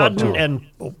were small club, sudden, too.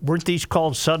 and weren't these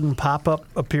called sudden pop-up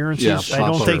appearances? Yeah, I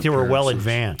don't pop-up think they were well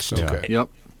appearances. advanced. Okay. Yep.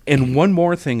 And one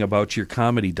more thing about your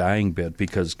comedy dying bit,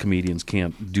 because comedians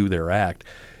can't do their act,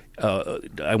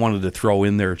 I wanted to throw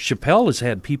in there. Chappelle has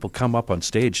had people come up on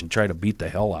stage and try to beat the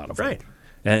hell out of him. Right.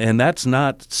 And that's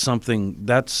not something,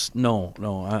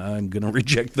 I'm going to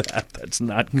reject that. That's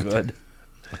not good.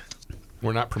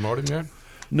 We're not promoting that?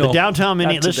 No, The downtown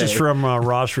not this is today. from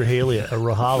Ross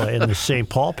Rahala in the St.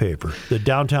 Paul paper. The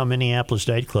downtown Minneapolis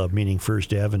nightclub, meaning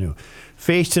First Avenue,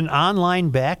 faced an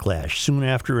online backlash soon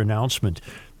after announcement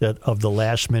of the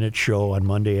last-minute show on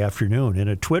Monday afternoon. In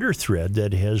a Twitter thread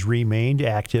that has remained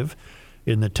active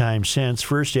in the time since,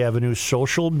 First Avenue's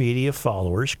social media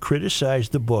followers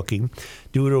criticized the booking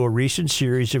due to a recent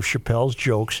series of Chappelle's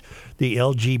jokes the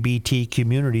LGBT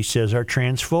community says are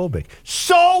transphobic.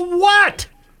 So what?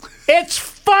 It's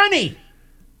funny.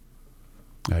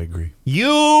 I agree.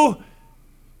 You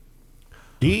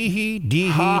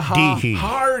Deehee.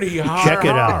 Hardy, Check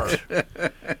it out.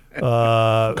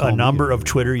 A number of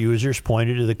Twitter users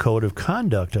pointed to the code of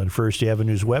conduct on First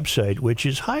Avenue's website, which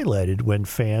is highlighted when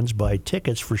fans buy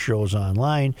tickets for shows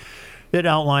online. It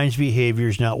outlines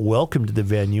behaviors not welcome to the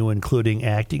venue, including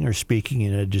acting or speaking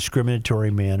in a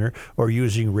discriminatory manner or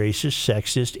using racist,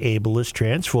 sexist, ableist,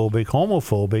 transphobic,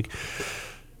 homophobic,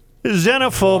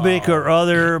 xenophobic, or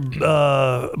other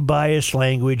biased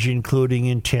language, including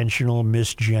intentional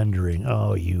misgendering.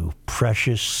 Oh, you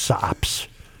precious sops.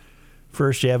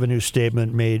 First Avenue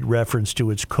statement made reference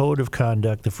to its code of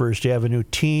conduct. The First Avenue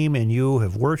team and you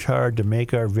have worked hard to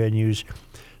make our venues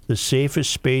the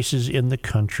safest spaces in the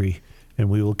country, and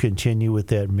we will continue with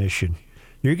that mission.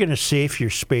 You're going to save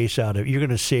space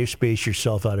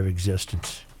yourself out of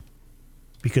existence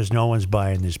because no one's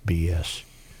buying this BS.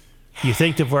 You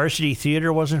think the Varsity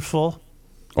Theater wasn't full?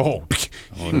 Oh,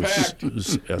 It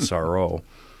was SRO.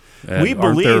 We And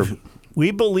aren't there-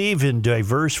 believe in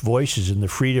diverse voices and the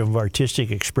freedom of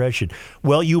artistic expression.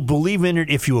 Well, you believe in it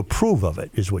if you approve of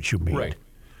it, is what you mean. Right.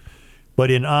 But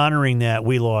in honoring that,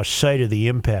 we lost sight of the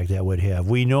impact that would have.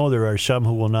 We know there are some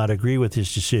who will not agree with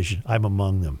this decision. I'm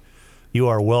among them. You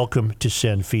are welcome to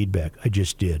send feedback. I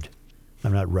just did.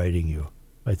 I'm not writing you.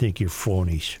 I think you're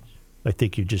phonies. I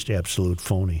think you're just absolute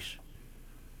phonies.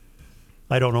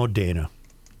 I don't know Dana.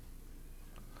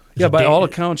 Yeah, it by Dan- all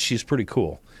accounts, she's pretty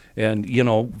cool. And,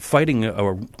 fighting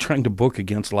or trying to book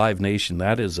against Live Nation,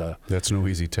 that is that's no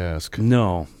easy task.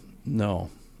 no.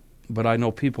 But I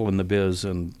know people in the biz,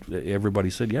 and everybody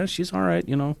said, yeah, she's all right,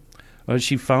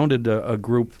 She founded a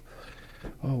group.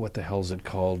 Oh, what the hell is it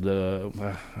called?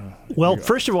 Well,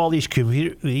 first of all, these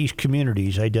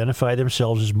communities identify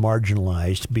themselves as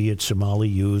marginalized, be it Somali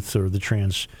youth or the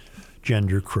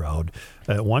transgender crowd.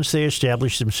 Once they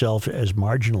establish themselves as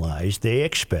marginalized, they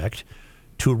expect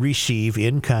to receive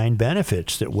in-kind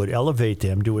benefits that would elevate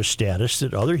them to a status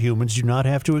that other humans do not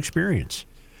have to experience.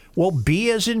 Well, B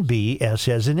as in B, S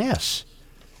as in S.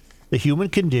 The human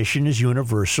condition is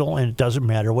universal, and it doesn't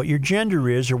matter what your gender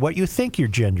is or what you think your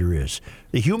gender is.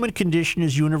 The human condition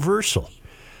is universal.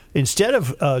 Instead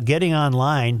of getting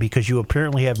online because you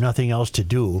apparently have nothing else to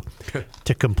do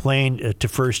to complain to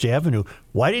First Avenue,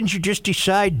 why didn't you just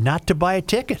decide not to buy a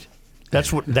ticket?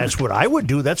 That's what I would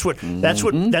do. That's what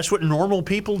normal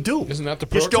people do. Isn't that the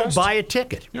Just don't protest? buy a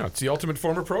ticket. Yeah, it's the ultimate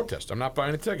form of protest. I'm not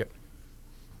buying a ticket.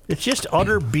 It's just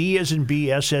utter B as in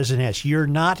B, S as in S. You're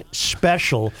not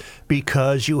special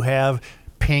because you have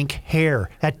pink hair.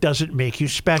 That doesn't make you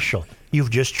special.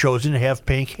 You've just chosen to have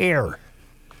pink hair.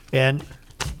 And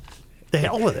The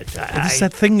hell with it. It's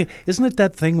that thing, isn't it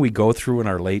that thing we go through in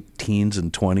our late teens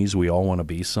and 20s? We all want to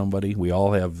be somebody. We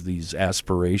all have these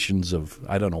aspirations of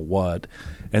I don't know what.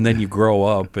 And then you grow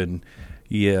up and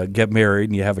you get married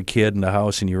and you have a kid in the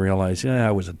house and you realize, yeah,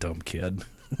 I was a dumb kid.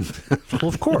 Well,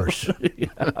 of course.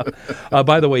 Yeah.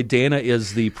 By the way, Dana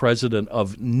is the president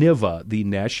of NIVA, the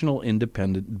National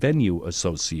Independent Venue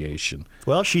Association.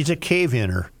 Well, she's a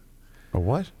cave-inner. A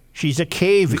what? She's a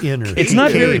cave-inner. It's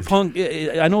not very punk.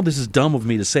 I know this is dumb of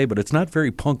me to say, but it's not very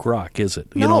punk rock, is it?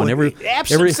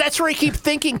 Absolutely. That's where I keep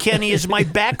thinking, Kenny, is my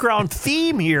background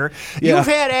theme here. Yeah. You've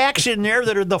had acts in there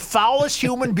that are the foulest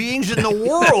human beings in the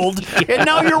world, and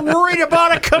now you're worried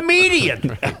about a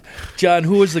comedian. John,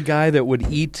 who was the guy that would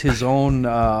eat his own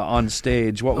on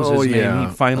stage? What was his name?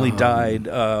 He finally died.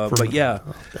 But yeah,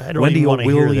 I don't Wendy even want to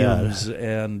hear Williams that.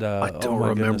 And I don't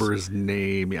remember his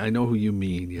name. I know who you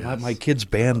mean. Yes. My kid's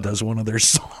band does one of their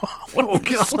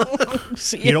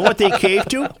songs. You know what they cave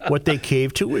to? What they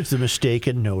cave to is the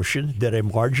mistaken notion that a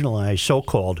marginalized,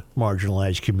 so-called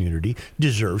marginalized community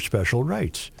deserves special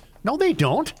rights. No, they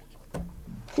don't.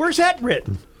 Where's that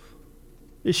written?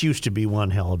 This used to be one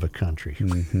hell of a country.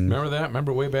 Remember that?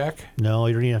 Remember way back? No,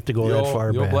 you don't even have to go that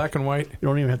far The old back. black and white? You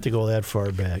don't even have to go that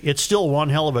far back. It's still one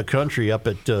hell of a country up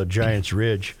at Giants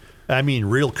Ridge. I mean,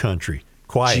 real country.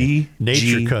 Quiet.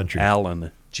 Nature country.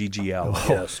 G.G. Allen.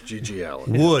 Yes, G.G.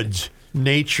 Allen. Woods,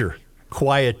 nature,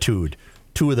 quietude.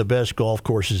 Two of the best golf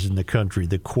courses in the country,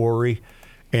 the Quarry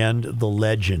and the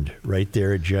Legend, right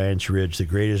there at Giants Ridge, the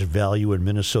greatest value in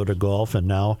Minnesota golf. And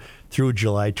now, through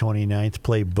July 29th,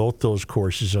 play both those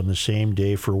courses on the same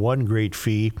day for one great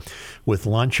fee with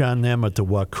lunch on them at the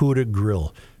Wakuta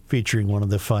Grill, featuring one of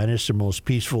the finest and most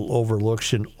peaceful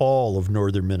overlooks in all of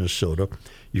northern Minnesota.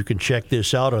 You can check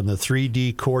this out on the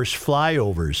 3D course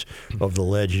flyovers of the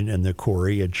Legend and the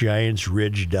Quarry at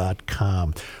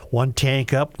giantsridge.com. One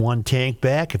tank up, one tank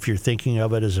back. If you're thinking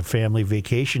of it as a family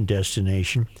vacation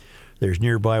destination, there's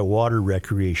nearby water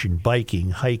recreation, biking,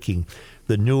 hiking,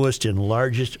 the newest and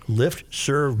largest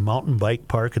lift-served mountain bike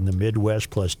park in the Midwest,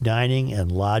 plus dining and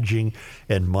lodging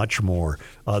and much more.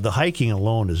 The hiking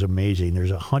alone is amazing.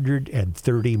 There's a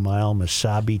 130-mile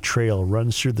Mesabi Trail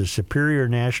runs through the Superior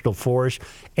National Forest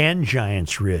and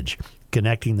Giants Ridge,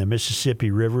 connecting the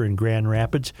Mississippi River in Grand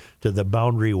Rapids to the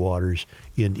Boundary Waters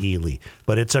in Ely.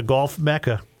 But it's a golf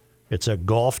mecca. It's a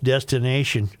golf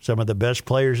destination. Some of the best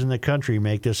players in the country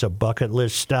make this a bucket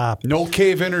list stop. No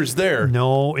cave-inners there.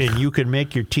 No, and you can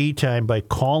make your tee time by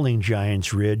calling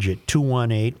Giants Ridge at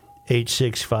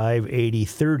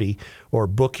 218-865-8030 or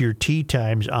book your tee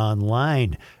times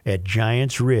online at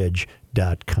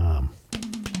giantsridge.com.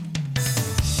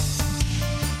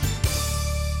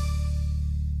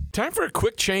 Time for a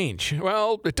quick change.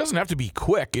 Well, it doesn't have to be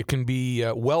quick. It can be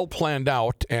well planned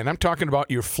out. And I'm talking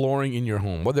about your flooring in your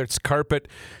home, whether it's carpet,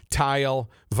 tile,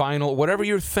 vinyl, whatever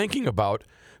you're thinking about.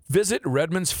 Visit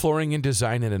Redmond's Flooring and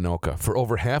Design in Anoka for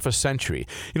over half a century.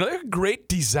 You know, they're a great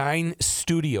design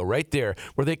studio right there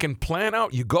where they can plan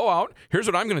out. You go out, here's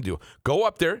what I'm going to do. Go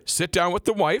up there, sit down with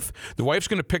the wife. The wife's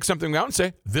going to pick something out and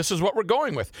say, this is what we're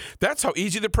going with. That's how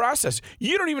easy the process.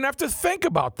 You don't even have to think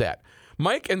about that.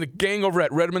 Mike and the gang over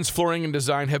at Redmond's Flooring and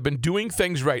Design have been doing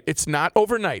things right. It's not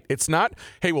overnight. It's not,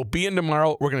 hey, we'll be in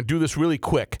tomorrow. We're going to do this really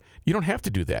quick. You don't have to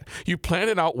do that. You plan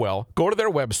it out well. Go to their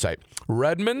website,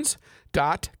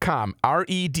 redmonds.com,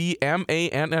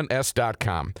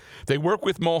 REDMANNS.com. They work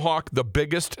with Mohawk, the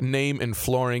biggest name in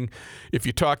flooring. If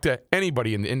you talk to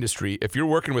anybody in the industry, if you're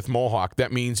working with Mohawk,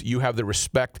 that means you have the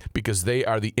respect because they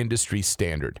are the industry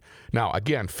standard. Now,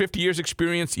 again, 50 years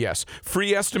experience, yes.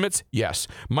 Free estimates, yes.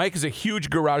 Mike is a huge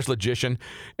garage logician.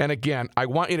 And again, I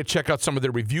want you to check out some of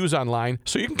their reviews online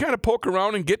so you can kind of poke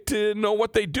around and get to know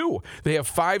what they do. They have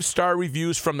 5-star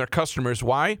reviews from their customers.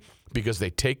 Why? Because they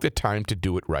take the time to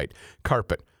do it right.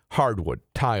 Carpet, hardwood,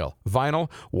 tile,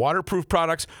 vinyl, waterproof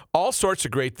products, all sorts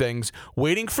of great things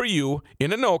waiting for you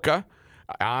in Anoka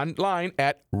online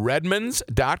at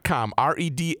redmonds.com,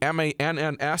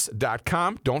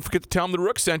 REDMANNS.com. Don't forget to tell them the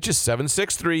Rook sent you,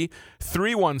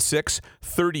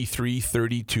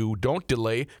 763-316-3332. Don't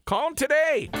delay. Call them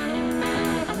today.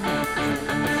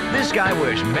 This guy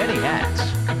wears many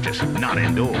hats, just not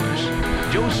indoors.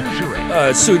 Joe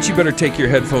Souchere. Suits, you better take your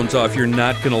headphones off. You're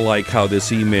not going to like how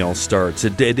this email starts.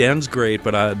 It ends great,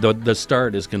 but the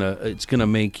start is going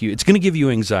to give you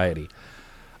anxiety.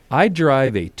 I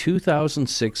drive a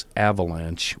 2006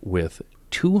 Avalanche with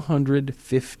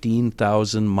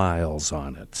 215,000 miles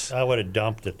on it. I would have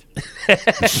dumped it.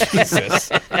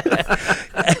 Jesus.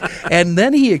 And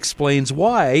then he explains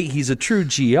why he's a true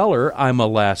GLer. I'm a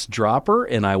last dropper,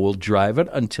 and I will drive it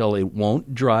until it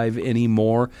won't drive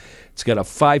anymore. It's got a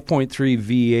 5.3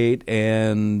 V8,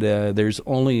 and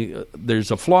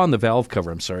there's a flaw in the valve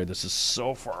cover. I'm sorry, this is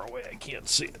so far away I can't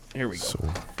see it. Here we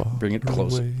go. Bring it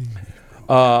closer.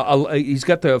 He's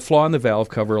got the flaw in the valve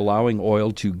cover, allowing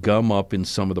oil to gum up in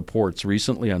some of the ports.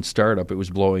 Recently on startup, it was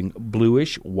blowing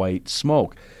bluish white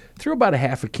smoke. Threw about a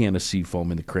half a can of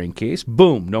Seafoam in the crankcase.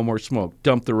 Boom, no more smoke.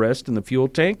 Dump the rest in the fuel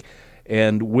tank,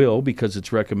 and will, because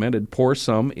it's recommended, pour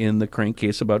some in the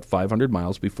crankcase about 500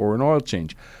 miles before an oil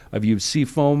change. I've used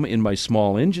Seafoam in my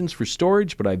small engines for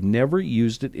storage, but I've never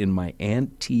used it in my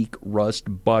antique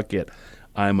rust bucket.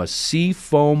 I'm a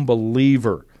Seafoam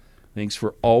believer. Thanks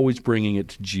for always bringing it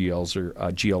to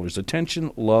GLers'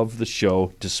 attention. Love the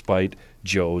show, despite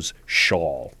Joe's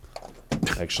shawl.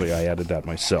 Actually, I added that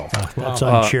myself. That's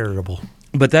uncharitable.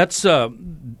 But that's the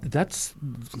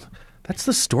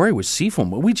story with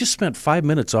Seafoam. We just spent 5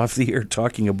 minutes off the air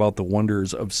talking about the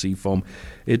wonders of Seafoam.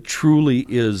 It truly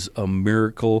is a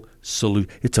miracle solution.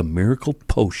 It's a miracle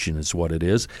potion is what it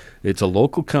is. It's a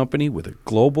local company with a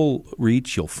global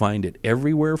reach. You'll find it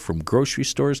everywhere, from grocery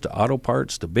stores to auto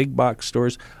parts to big box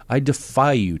stores. I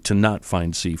defy you to not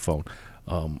find Seafoam.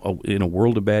 In a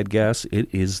world of bad gas, it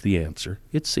is the answer.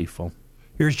 It's Seafoam.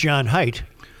 Here's John Haidt.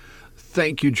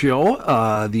 Thank you,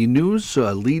 Joe. The news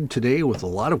lead today with a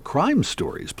lot of crime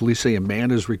stories. Police say a man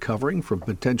is recovering from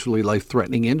potentially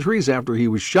life-threatening injuries after he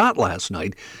was shot last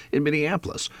night in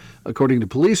Minneapolis. According to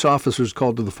police, officers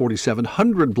called to the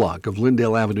 4700 block of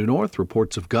Lyndale Avenue North,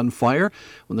 reports of gunfire.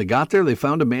 When they got there, they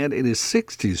found a man in his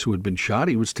 60s who had been shot.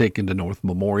 He was taken to North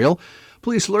Memorial.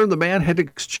 Police learned the man had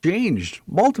exchanged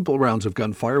multiple rounds of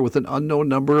gunfire with an unknown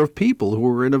number of people who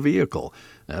were in a vehicle.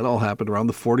 That all happened around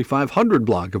the 4500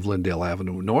 block of Lyndale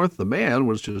Avenue North. The man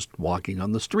was just walking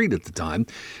on the street at the time.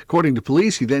 According to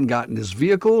police, he then got in his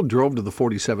vehicle, drove to the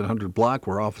 4700 block,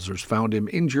 where officers found him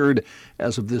injured.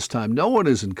 As of this time, no one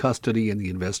is in custody, and the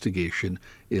investigation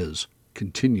is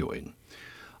continuing.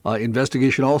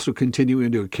 Investigation also continuing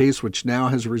into a case which now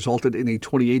has resulted in a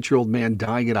 28-year-old man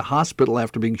dying in a hospital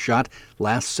after being shot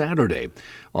last Saturday.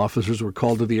 Officers were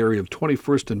called to the area of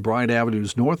 21st and Bryant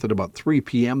Avenues North at about 3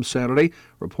 p.m. Saturday.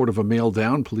 Report of a male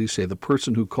down. Police say the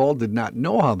person who called did not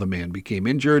know how the man became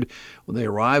injured. When they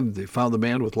arrived, they found the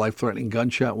man with life-threatening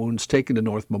gunshot wounds taken to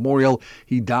North Memorial.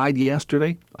 He died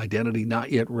yesterday. Identity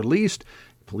not yet released.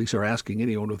 Police are asking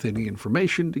anyone with any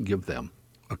information to give them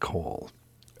a call.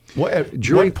 At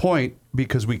what point,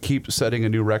 because we keep setting a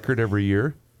new record every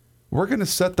year, we're going to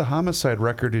set the homicide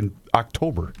record in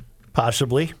October?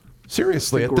 Possibly.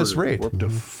 Seriously, at this rate. We're up to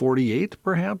 48,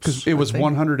 perhaps? Because it was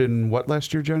 100 and what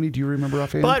last year, Johnny? Do you remember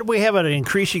offhand? But we have an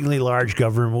increasingly large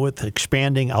government with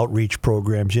expanding outreach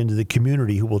programs into the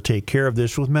community who will take care of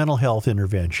this with mental health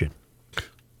intervention.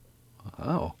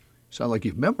 Oh, sound like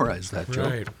you've memorized that,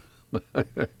 Joe.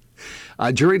 Right.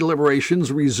 Jury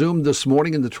deliberations resumed this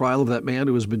morning in the trial of that man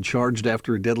who has been charged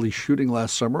after a deadly shooting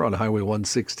last summer on Highway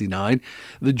 169.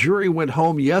 The jury went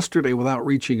home yesterday without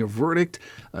reaching a verdict.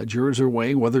 Jurors are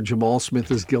weighing whether Jamal Smith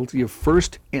is guilty of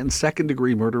first and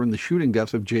second-degree murder in the shooting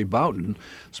death of Jay Boughton.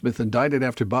 Smith indicted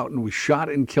after Boughton was shot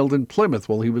and killed in Plymouth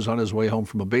while he was on his way home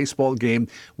from a baseball game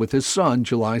with his son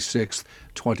July 6,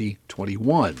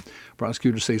 2021.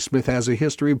 Prosecutors say Smith has a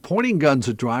history of pointing guns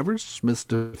at drivers. Smith's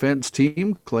defense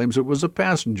team claims it was a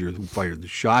passenger who fired the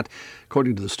shot.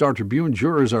 According to the Star Tribune,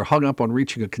 jurors are hung up on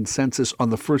reaching a consensus on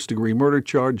the first-degree murder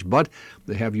charge, but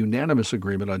they have unanimous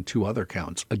agreement on 2 other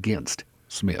counts against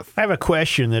Smith. I have a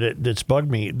question that's bugged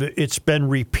me. It's been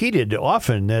repeated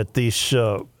often that this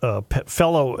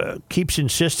fellow keeps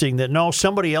insisting that, no,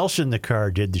 somebody else in the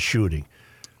car did the shooting.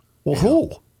 Well,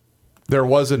 who? There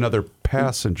was another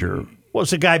passenger. Well,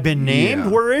 has the guy been named? Yeah.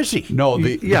 Where is he? No,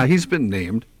 he's been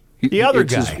named. The other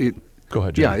It's guy. Go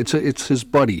ahead, John. Yeah, it's his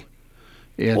buddy.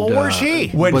 And, Well, where's he?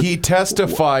 When he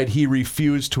testified, he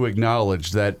refused to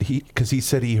acknowledge that because he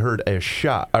said he heard a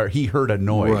shot or he heard a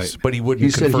noise, Right. but he wouldn't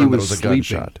He said confirm he that it was was a sleeping.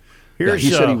 gunshot. Yeah,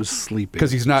 he said he was sleeping.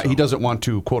 Because he's not. so. He doesn't want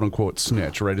to quote unquote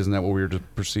snitch, right? Isn't that what we were to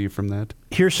perceive from that?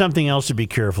 Here's something else to be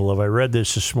careful of. I read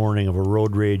this morning of a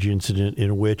road rage incident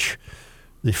in which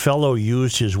the fellow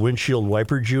used his windshield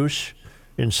wiper juice,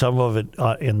 and some of it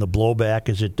in the blowback,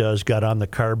 as it does, got on the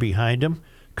car behind him.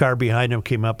 Car behind him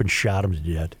came up and shot him to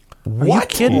death. Are you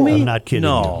kidding me? I'm not kidding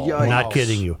No. you. I'm not Yikes.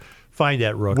 kidding you. Find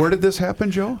that, Rook. Where did this happen,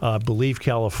 Joe? I believe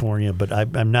California, but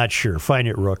I'm not sure. Find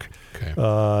it, Rook. Okay.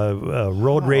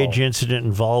 Road rage incident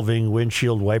involving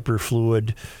windshield wiper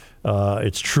fluid.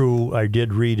 It's true. I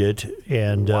did read it,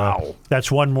 and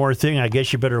that's one more thing. I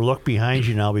guess you better look behind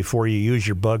you now before you use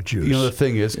your bug juice. You know, the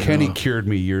thing is, Kenny cured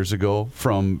me years ago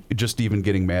from just even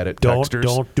getting mad at texters.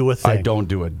 Don't do a thing. I don't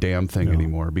do a damn thing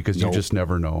anymore because you just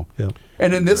never know. Yep.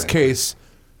 And in this case,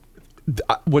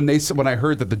 when I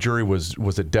heard that the jury was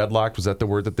it deadlocked? Was that the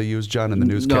word that they used, John, in the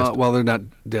newscast? No, well, they're not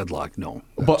deadlocked. No,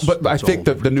 but I think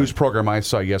that the news program I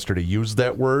saw yesterday used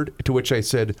that word. To which I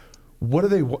said, "What are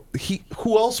they?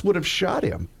 Who else would have shot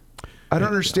him? I don't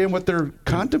understand what they're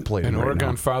contemplating." An right Oregon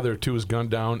now. father, too, was gunned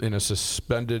down in a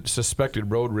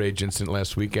suspected road rage incident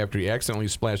last week after he accidentally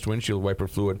splashed windshield wiper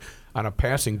fluid on a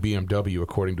passing BMW,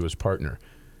 according to his partner.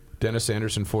 Dennis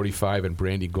Anderson, 45, and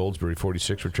Brandy Goldsberry,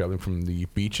 46, were traveling from the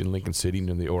beach in Lincoln City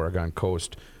near the Oregon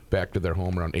coast back to their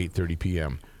home around 8:30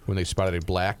 p.m. when they spotted a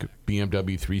black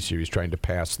BMW 3 Series trying to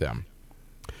pass them.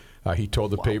 He told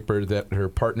the paper that her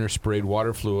partner sprayed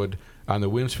water fluid on the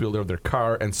windshield of their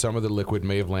car, and some of the liquid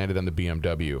may have landed on the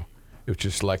BMW. It was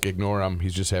just like, ignore him,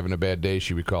 he's just having a bad day,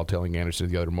 she recalled telling Anderson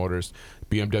and the other motorists.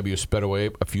 BMW sped away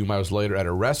a few miles later at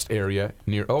a rest area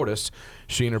near Otis.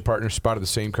 She and her partner spotted the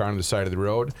same car on the side of the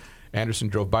road. Anderson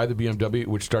drove by the BMW,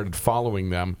 which started following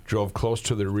them, drove close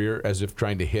to the rear as if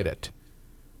trying to hit it.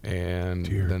 And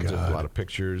then there's a lot of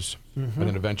pictures. And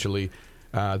then eventually,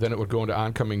 then it would go into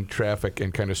oncoming traffic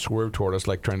and kind of swerve toward us,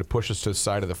 like trying to push us to the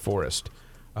side of the forest.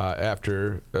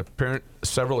 After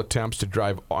several attempts to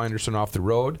drive Anderson off the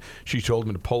road, she told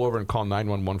him to pull over and call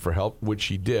 911 for help, which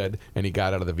he did, and he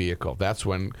got out of the vehicle. That's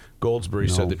when Goldsberry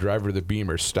said the driver of the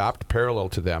Beamer stopped parallel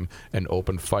to them and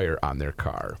opened fire on their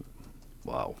car.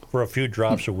 Wow. For a few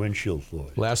drops of windshield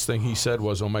fluid. Last thing he said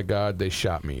was, "Oh my God, they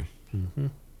shot me."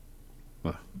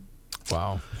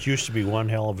 Wow. It used to be one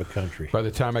hell of a country. By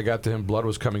the time I got to him, blood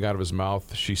was coming out of his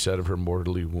mouth, she said of her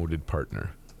mortally wounded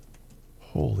partner.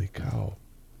 Holy cow.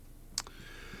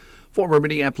 Former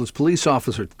Minneapolis police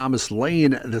officer Thomas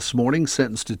Lane this morning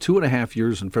sentenced to 2.5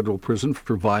 years in federal prison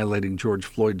for violating George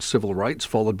Floyd's civil rights,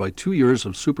 followed by 2 years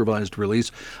of supervised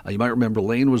release. You might remember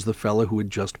Lane was the fellow who had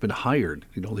just been hired.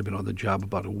 He'd only been on the job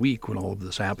about a week when all of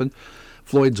this happened.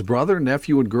 Floyd's brother,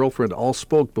 nephew, and girlfriend all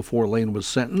spoke before Lane was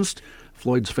sentenced.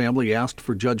 Floyd's family asked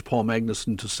for Judge Paul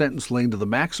Magnuson to sentence Lane to the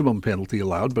maximum penalty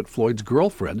allowed, but Floyd's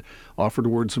girlfriend offered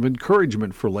words of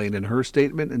encouragement for Lane in her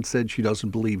statement and said she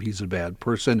doesn't believe he's a bad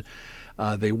person.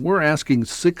 They were asking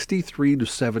 63 to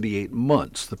 78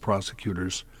 months, the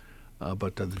prosecutors,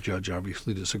 but the judge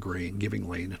obviously disagreeing, giving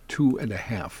Lane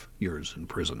 2.5 years in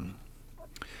prison.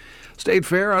 State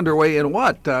Fair underway in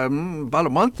what? About a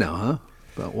month now, huh?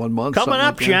 About 1 month. Coming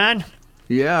up, like that. John.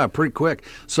 Yeah, pretty quick.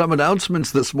 Some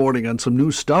announcements this morning on some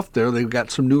new stuff there. They've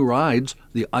got some new rides.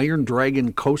 The Iron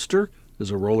Dragon Coaster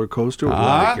is a roller coaster. With a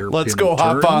lot of hairpin Let's go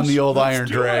hop turns. on the old Iron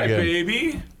Dragon.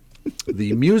 Baby.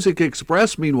 The Music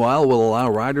Express, meanwhile, will allow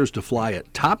riders to fly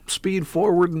at top speed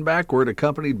forward and backward,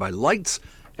 accompanied by lights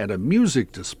and a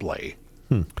music display.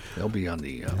 They'll be on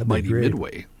the Mighty great.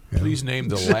 Midway. Please name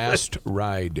the last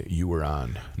ride you were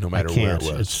on, no I matter where can't.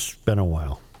 it was. It's been a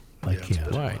while. I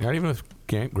can't. Why? Not even with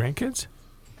grandkids?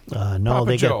 No, Papa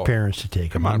they Joe. got parents to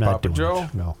take them. Come on, I'm not Papa doing Joe.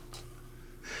 it.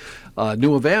 No.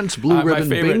 New events, Blue Ribbon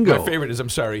Bingo. My favorite is, I'm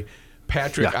sorry,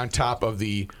 Patrick on top of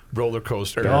the roller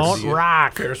coaster. Don't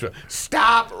rock. Ferris wheel.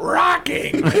 Stop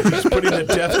rocking! He's putting the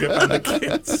death grip on the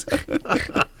kids.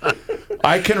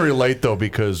 I can relate, though,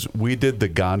 because we did the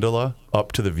gondola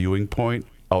up to the viewing point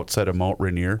outside of Mount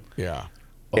Rainier. Yeah.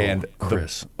 And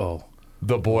Chris.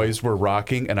 the boys were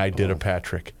rocking, and I did a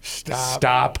Patrick.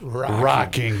 Stop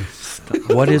rocking.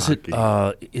 What is it?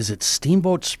 Is it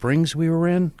Steamboat Springs we were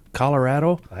in,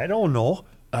 Colorado? I don't know.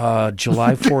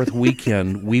 July 4th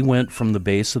weekend, we went from the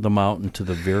base of the mountain to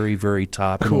the very, very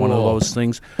top in one of those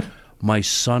things. My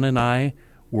son and I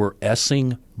were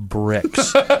S-ing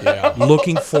bricks,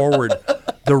 looking forward.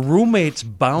 The roommates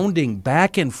bounding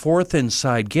back and forth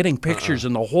inside, getting pictures,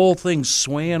 and the whole thing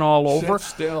swaying all over. Sit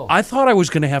still. I thought I was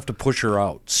going to have to push her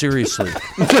out, seriously.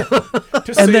 To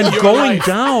And save then your going life.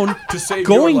 down, To save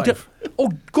going your down.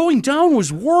 life. Going down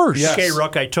was worse. Yes. Okay,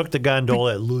 Ruck, I took the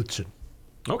gondola at Lutzen.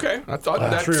 Okay, I thought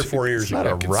that 3 or 4 years not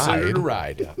ago. a considered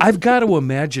ride. a ride. I've got to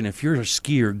imagine if you're a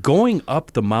skier, going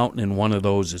up the mountain in one of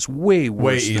those is way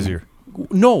worse. Way than- easier.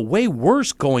 No, way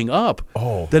worse going up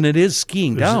than it is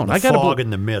skiing down. The I got fog to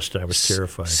and the mist, I was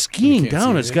terrified. skiing can't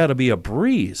down. see It's it. got to be a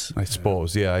breeze. I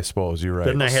suppose. Yeah, I suppose. You're right.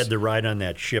 Then I had to ride on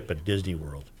that ship at Disney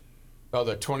World. Oh,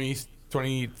 the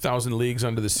 20,000 leagues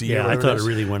under the sea. Yeah, or I whatever thought is. it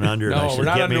really went under. and No, I we're said,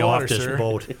 not get me underwater, off this sir."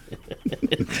 boat.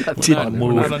 Didn't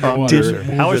move.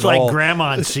 I was like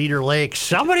Grandma in Cedar Lake.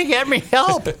 Somebody get me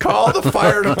help. Call the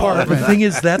fire department. The thing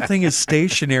is, that thing is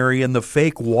stationary, and the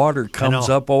fake water comes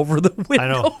know. up over the I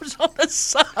know. windows on the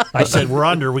side. I said, we're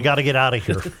under. We got to get out of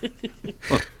here.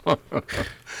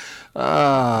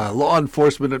 Law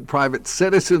enforcement and private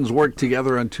citizens worked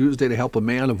together on Tuesday to help a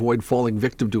man avoid falling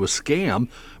victim to a scam.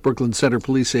 Brooklyn Center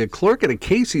police say a clerk at a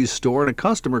Casey's store and a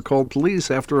customer called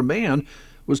police after a man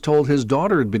was told his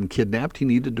daughter had been kidnapped. He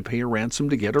needed to pay a ransom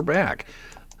to get her back.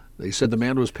 They said the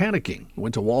man was panicking. He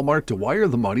went to Walmart to wire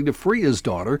the money to free his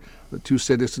daughter. The two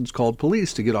citizens called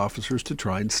police to get officers to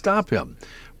try and stop him.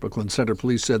 Brooklyn Center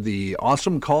police said the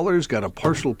awesome callers got a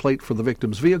partial plate for the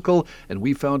victim's vehicle, and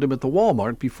we found him at the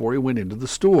Walmart before he went into the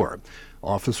store.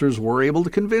 Officers were able to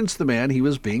convince the man he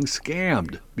was being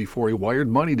scammed before he wired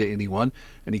money to anyone,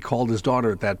 and he called his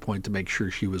daughter at that point to make sure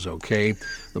she was okay.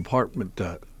 The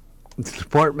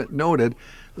department noted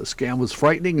the scam was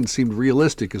frightening and seemed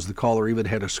realistic, as the caller even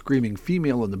had a screaming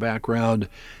female in the background.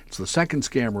 It's the second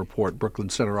scam report Brooklyn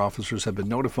Center officers have been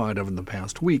notified of in the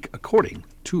past week, according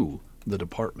to the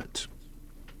department.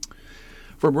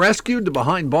 From rescued to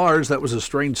behind bars, that was a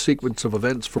strange sequence of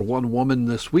events for one woman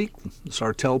this week. The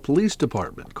Sartell Police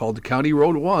Department called to County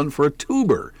Road 1 for a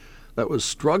tuber that was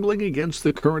struggling against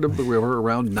the current of the river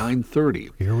around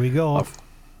 9:30. Here we go.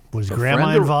 Was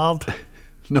Grandma involved?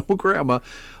 No grandma.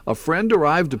 A friend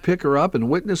arrived to pick her up and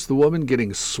witnessed the woman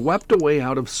getting swept away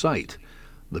out of sight.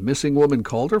 The missing woman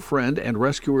called her friend, and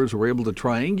rescuers were able to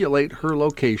triangulate her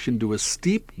location to a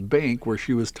steep bank where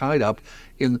she was tied up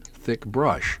in thick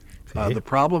brush. The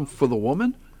problem for the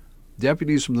woman?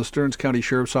 Deputies from the Stearns County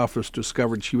Sheriff's Office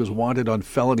discovered she was wanted on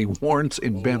felony warrants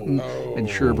in Benton and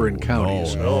Sherburne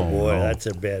counties. Oh, boy, that's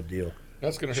a bad deal.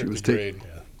 That's going to hurt the grade.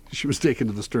 She was taken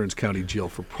to the Stearns County Jail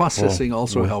for processing,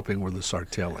 also helping with the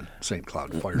Sartell and St.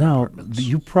 Cloud fire departments.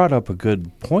 You brought up a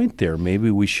good point there.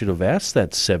 Maybe we should have asked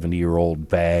that 70-year-old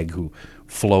bag who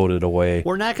floated away.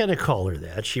 We're not going to call her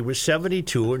that. She was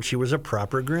 72, and she was a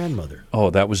proper grandmother. Oh,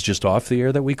 that was just off the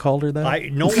air that we called her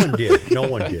that? No one did. No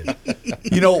one did.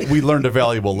 You know, we learned a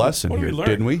valuable lesson here,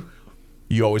 didn't we?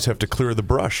 You always have to clear the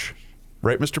brush.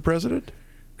 Right, Mr. President?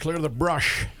 Clear the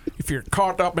brush. If you're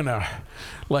caught up in a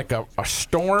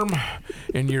storm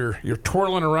and you're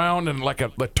twirling around in like a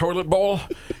toilet bowl,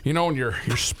 you know, and you're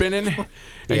spinning and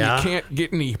you can't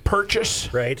get any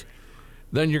purchase, right?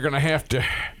 Then you're gonna have to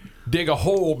dig a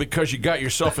hole because you got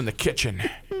yourself in the kitchen.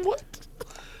 What?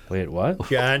 Wait, what?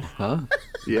 John? Huh?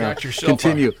 Yeah. Got yourself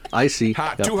Continue. I see.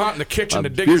 Too hot in the kitchen to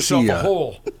dig yourself a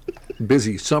hole.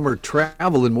 Busy summer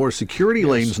travel and more security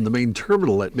lanes in the main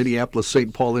terminal at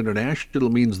Minneapolis-St. Paul International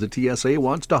means the TSA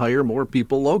wants to hire more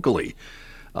people locally.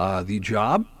 The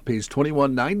job pays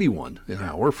 $21.91 an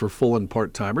hour for full and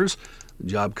part-timers. The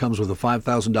job comes with a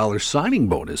 $5,000 signing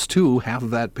bonus, too, half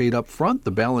of that paid up front, the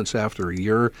balance after a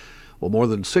year. Well, more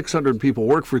than 600 people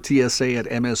work for TSA at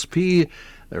MSP.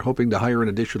 They're hoping to hire an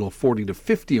additional 40 to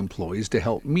 50 employees to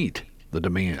help meet the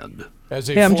demand.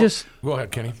 Go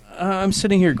ahead, Kenny. I'm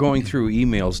sitting here going through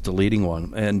emails, deleting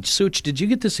one. And Such, did you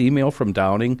get this email from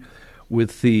Downing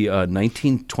with the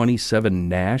 1927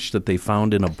 Nash that they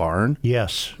found in a barn?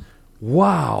 Yes.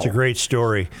 Wow. It's a great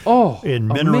story. Oh, in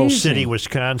Mineral amazing. City,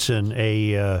 Wisconsin,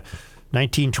 a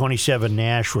 1927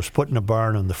 Nash was put in a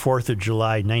barn on the 4th of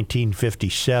July,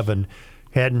 1957.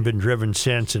 Hadn't been driven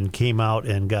since and came out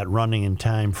and got running in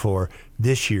time for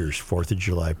this year's 4th of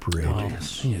July parade. Oh,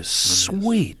 yes.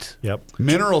 Sweet. Yep.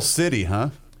 Mineral City,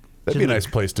 huh? That'd be a nice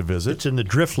place to visit. It's in the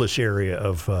Driftless area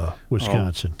of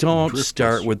Wisconsin. Oh, don't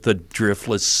start with the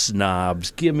Driftless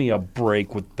snobs. Give me a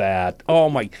break with that. Oh,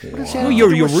 my. Wow.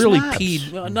 You're really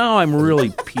peed. Now I'm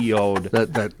really PO'd.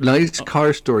 That nice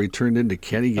car story turned into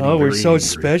Kenny getting we're so angry.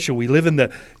 Special. We live in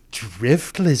the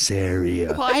Driftless area.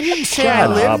 Well, I didn't say I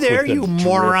live there, you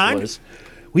moron. Driftless.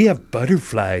 We have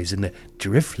butterflies in the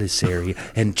Driftless area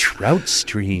and trout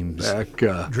streams. Back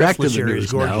to Driftless the area news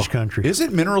is gorgeous now. country.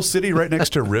 Isn't Mineral City right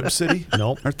next to Rib City?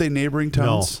 Nope. Aren't they neighboring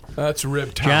towns? That's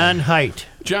Rib Town. John Haidt.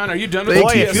 John, are you done with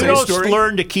Boy, the if you TSA don't story?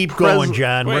 learn to keep going,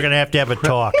 John, we're going to have a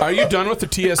talk. Are you done with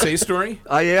the TSA story?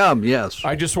 I am, yes.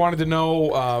 I just wanted to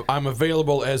know I'm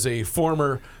available as a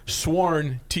former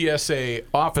sworn TSA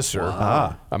officer.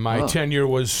 My tenure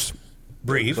was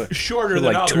brief, shorter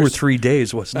than like others. 2 or 3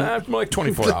 days, wasn't it? More like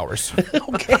 24 hours.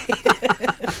 Okay.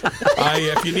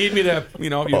 If you need me to,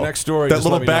 your next story. That just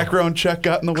little let me know. background check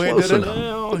got in the way, Close did it?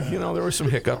 Well, there were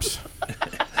some hiccups.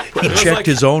 He checked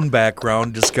his own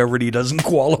background, discovered he doesn't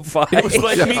qualify. It was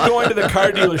like me going to the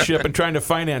car dealership and trying to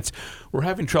finance. We're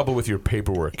having trouble with your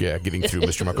paperwork. Getting through,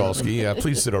 Mr. Mikulski.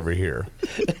 Please sit over here.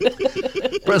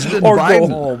 President or Biden. go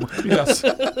home. Yes.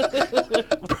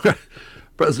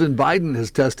 President Biden has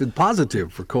tested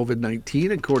positive for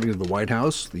COVID-19, according to the White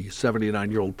House. The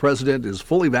 79-year-old president is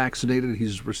fully vaccinated.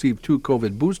 He's received 2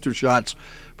 COVID booster shots.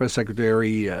 Press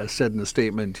Secretary said in a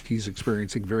statement he's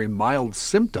experiencing very mild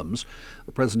symptoms.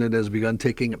 The president has begun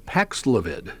taking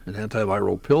Paxlovid, an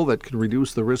antiviral pill that can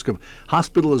reduce the risk of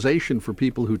hospitalization for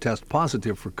people who test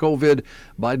positive for COVID.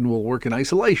 Biden will work in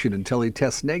isolation until he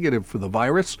tests negative for the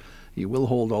virus. He will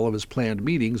hold all of his planned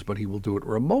meetings, but he will do it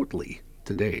remotely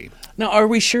today. Now, are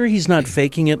we sure he's not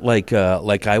faking it like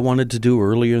I wanted to do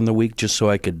earlier in the week, just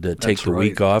so I could take the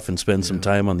week off and spend some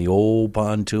time on the old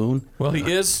pontoon? Well,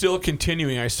 he is still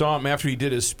continuing. I saw him after he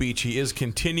did his speech. He is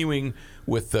continuing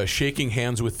with shaking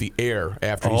hands with the air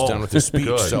after he's done with his speech.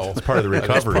 Good. So it's part of the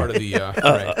recovery. That's part of the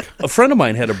right. A friend of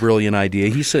mine had a brilliant idea.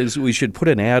 He says we should put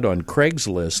an ad on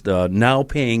Craigslist, now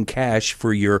paying cash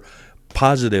for your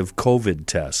positive COVID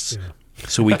tests. Yeah.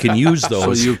 So we can use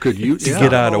those so you could use, to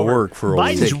get out of work for a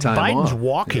week. Biden's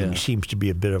walking seems to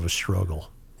be a bit of a struggle.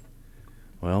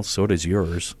 Well, so does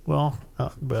yours. Well.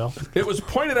 It was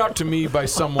pointed out to me by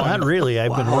someone. Not really.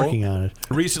 I've been working on it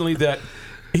recently that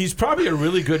he's probably a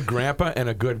really good grandpa and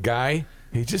a good guy.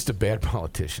 He's just a bad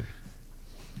politician.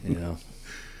 Yeah.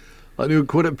 A new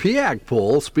Quinnipiac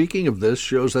poll, speaking of this,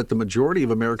 shows that the majority of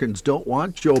Americans don't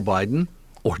want Joe Biden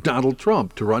or Donald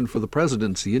Trump to run for the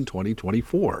presidency in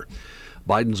 2024.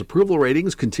 Biden's approval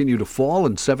ratings continue to fall,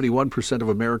 and 71% of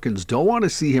Americans don't want to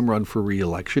see him run for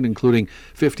re-election, including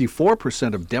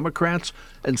 54% of Democrats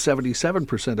and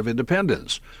 77% of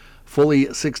independents. Fully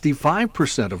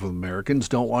 65% of Americans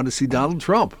don't want to see Donald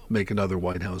Trump make another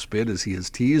White House bid, as he has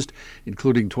teased,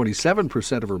 including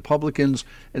 27% of Republicans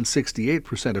and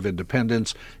 68% of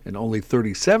independents, and only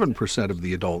 37% of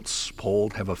the adults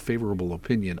polled have a favorable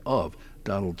opinion of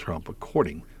Donald Trump,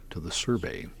 according to the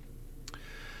survey.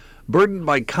 Burdened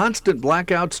by constant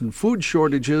blackouts and food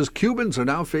shortages, Cubans are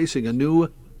now facing a new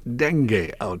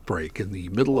dengue outbreak in the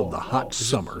middle of the hot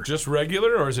summer. Just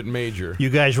regular, or is it major? You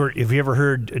guys have you ever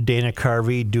heard Dana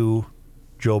Carvey do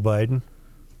Joe Biden?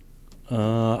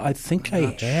 I think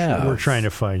I have. We're trying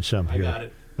to find some here. I got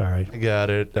it. All right. I got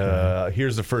it.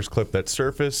 Here's the first clip that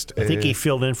surfaced. I think he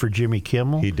filled in for Jimmy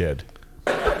Kimmel. He did.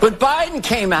 But Biden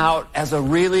came out as a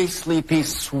really sleepy,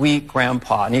 sweet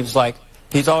grandpa, and he was like,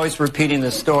 he's always repeating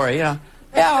this story, you know.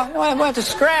 Yeah, I went to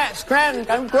Scranton.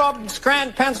 I grew up in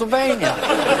Scranton, Pennsylvania.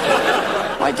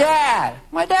 My dad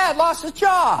lost his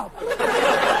job.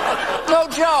 No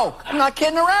joke. I'm not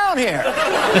kidding around here.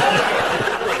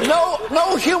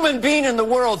 No human being in the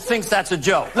world thinks that's a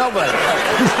joke. Nobody.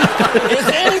 Is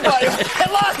anybody that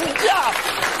lost his job?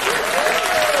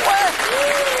 What?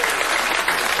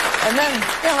 And then,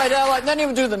 my dad, then he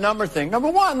would do the number thing. Number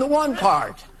one, the one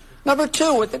part. Number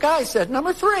two, what the guy said.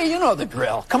 Number three, you know the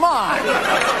drill. Come on.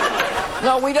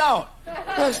 No, we don't.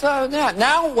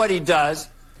 Now what he does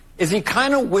is he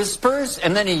kind of whispers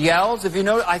and then he yells. If you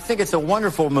know, I think it's a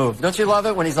wonderful move. Don't you love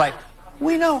it when he's like,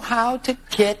 we know how to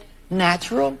get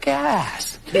natural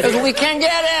gas. Because we can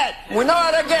get it. We know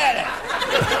how to get it.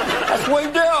 That's what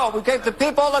we do. We take the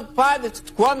people that buy the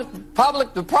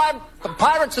public, the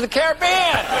Pirates of the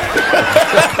Caribbean.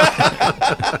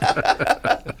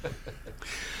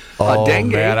 Oh,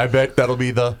 dengue. man, I bet that'll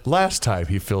be the last time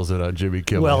he fills it on Jimmy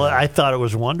Kimmel. Well, I thought it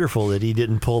was wonderful that he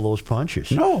didn't pull those punches.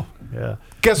 No. Yeah.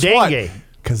 Guess dengue. what?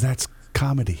 Because that's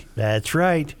comedy. That's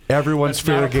right. Everyone's That's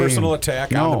fair not a game. personal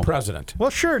attack on the president.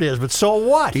 Well, sure it is, but so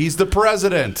what? He's the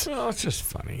president. Well, it's just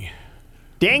funny.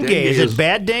 Dengue. Dengue Is is- it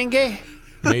bad dengue?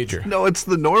 Major. No, it's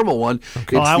the normal one.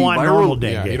 It's I the want viral- normal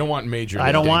dengue. Yeah, you don't want major.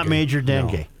 I don't want dengue. major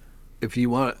dengue. If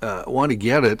you want to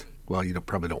get it, well, you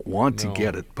probably don't want to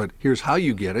get it, but here's how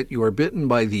you get it. You are bitten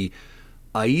by the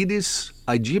Aedes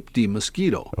aegypti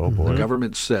mosquito. Oh, boy. The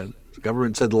government said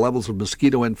the levels of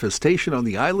mosquito infestation on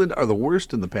the island are the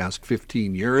worst in the past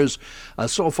 15 years.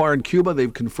 So far in Cuba,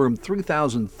 they've confirmed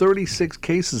 3,036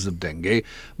 cases of dengue.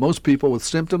 Most people with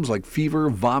symptoms like fever,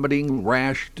 vomiting,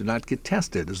 rash do not get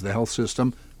tested, as the health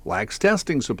system lacks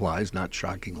testing supplies, not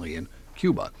shockingly, in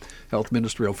Cuba. Health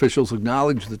ministry officials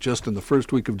acknowledged that just in the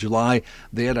first week of July,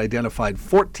 they had identified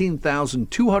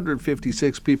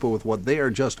 14,256 people with what they are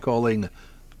just calling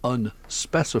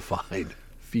unspecified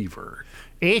fever.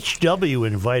 HW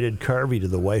invited Carvey to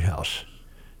the White House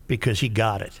because he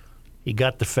got it. He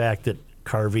got the fact that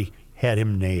Carvey had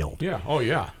him nailed. Yeah. Oh,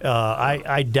 yeah.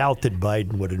 I doubt that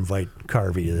Biden would invite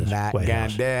Carvey to the White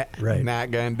House. Right.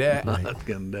 Not gonna do it. Not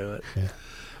going to do it. Yeah.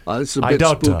 This is a I bit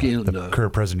doubt spooky. the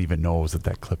current president even knows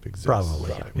that clip exists. Probably,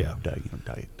 yeah. Don't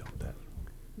that.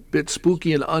 Bit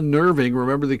spooky and unnerving.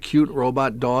 Remember the cute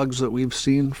robot dogs that we've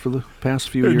seen for the past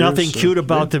few There's years? nothing cute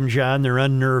about them, John. They're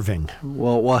unnerving.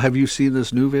 Well, have you seen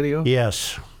this new video?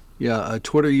 Yes. Yeah,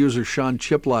 Twitter user Sean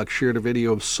Chiplock shared a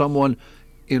video of someone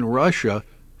in Russia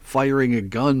firing a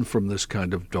gun from this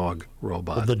kind of dog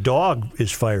robot. Well, the dog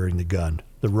is firing the gun,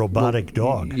 the robotic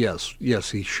dog. Yes,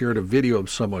 he shared a video of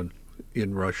someone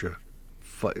in Russia,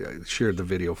 shared the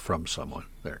video from someone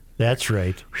there. That's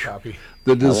right. Copy.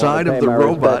 The design of the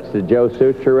robot. To Joe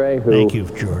Souchere, who, thank you,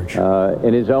 George.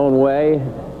 In his own way,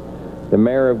 the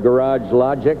mayor of Garage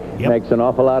Logic, makes an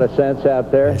awful lot of sense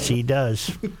out there. Yes, he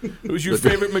does. Who's your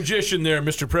favorite magician there,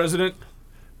 Mr. President?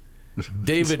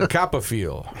 David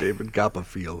Copperfield. David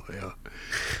Copperfield, yeah.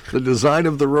 The design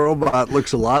of the robot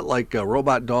looks a lot like a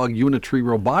robot dog Unitree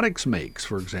Robotics makes.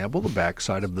 For example, the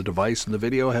backside of the device in the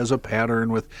video has a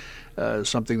pattern with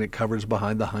something that covers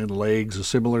behind the hind legs, a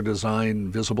similar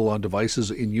design visible on devices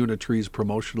in Unitree's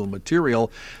promotional material.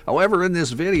 However, in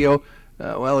this video,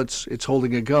 it's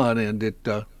holding a gun, and it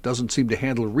doesn't seem to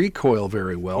handle recoil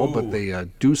very well, but they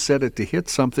do set it to hit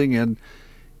something, and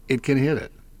it can hit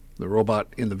it. The robot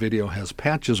in the video has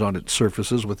patches on its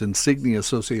surfaces with insignia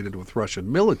associated with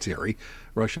Russian military,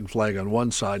 Russian flag on one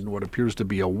side, and what appears to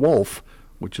be a wolf,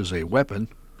 which is a weapon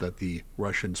that the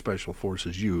Russian special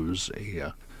forces use,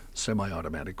 a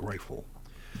semi-automatic rifle.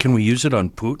 Can we use it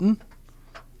on Putin?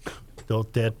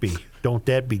 Don't that be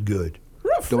good?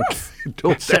 Don't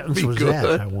What sentence that be was good?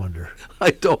 that, I wonder?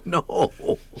 I don't know.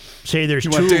 Say there's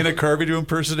You two. want Dana Carvey to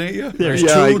impersonate you? There's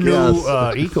Yeah, I two new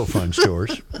guess. EcoFun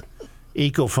stores.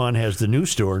 EcoFun has the new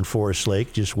store in Forest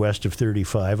Lake, just west of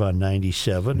 35 on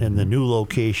 97, and the new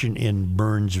location in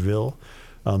Burnsville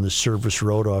on the service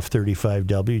road off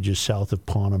 35W, just south of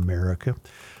Pawn America.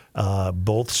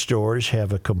 Both stores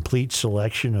have a complete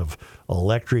selection of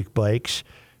electric bikes,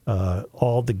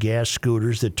 all the gas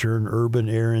scooters that turn urban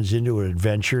errands into an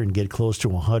adventure and get close to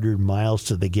 100 miles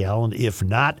to the gallon, if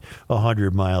not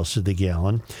 100 miles to the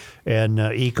gallon. And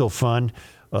EcoFun,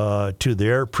 to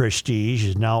their prestige,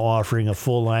 is now offering a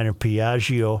full line of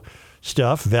Piaggio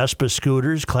stuff, Vespa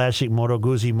scooters, classic Moto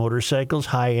Guzzi motorcycles,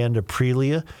 high-end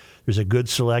Aprilia. There's a good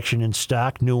selection in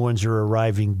stock. New ones are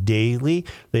arriving daily.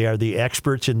 They are the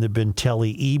experts in the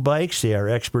Bentelli e-bikes. They are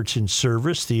experts in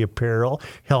service, the apparel,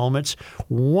 helmets.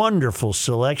 Wonderful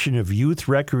selection of youth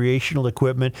recreational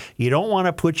equipment. You don't want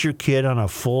to put your kid on a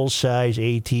full-size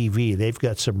ATV. They've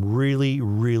got some really,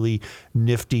 really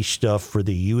nifty stuff for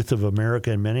the youth of America,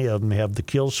 and many of them have the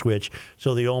kill switch.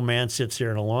 So the old man sits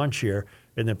there in a lawn chair,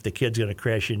 and if the kid's going to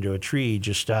crash into a tree, he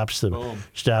just stops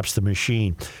the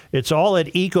machine. It's all at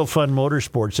EcoFun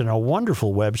Motorsports and a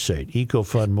wonderful website,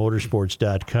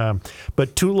 ecofunmotorsports.com.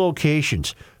 But two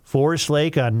locations, Forest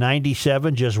Lake on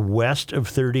 97, just west of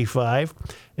 35,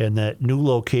 and that new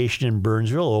location in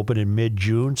Burnsville opened in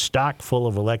mid-June, stock full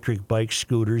of electric bikes,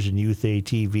 scooters, and youth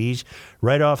ATVs,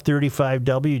 right off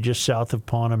 35W, just south of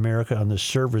Pawn America on the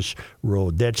service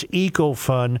road. That's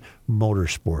EcoFun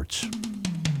Motorsports.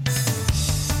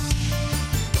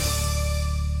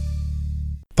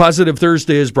 Positive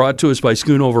Thursday is brought to us by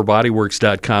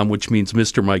SchoonoverBodyWorks.com, which means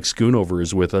Mr. Mike Schoonover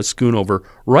is with us. Schoonover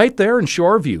right there in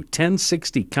Shoreview,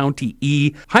 1060 County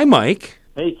E. Hi, Mike.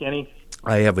 Hey, Kenny.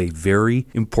 I have a very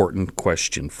important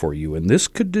question for you, and this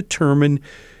could determine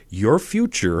your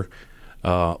future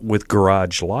with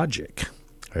Garage Logic.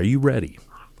 Are you ready?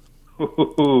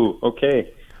 Ooh,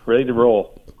 okay. Ready to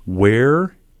roll.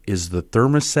 Where is the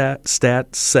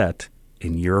thermostat set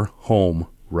in your home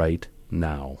right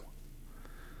now?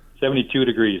 72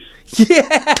 degrees.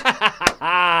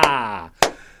 Yeah!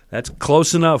 That's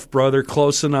close enough, brother,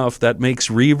 close enough. That makes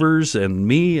Reavers and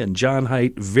me and John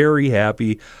Haidt very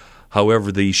happy.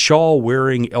 However, the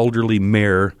shawl-wearing elderly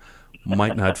mayor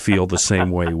might not feel the same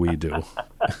way we do.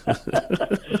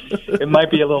 It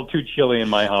might be a little too chilly in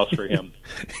my house for him.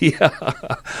 Yeah.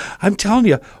 I'm telling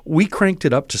you, we cranked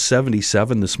it up to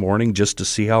 77 this morning just to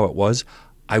see how it was.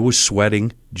 I was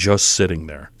sweating just sitting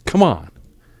there. Come on.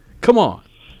 Come on.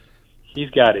 He's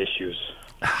got issues.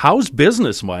 How's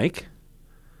business, Mike?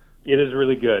 It is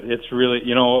really good. It's really,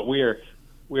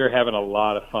 we are having a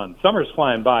lot of fun. Summer's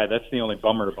flying by. That's the only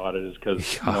bummer about it is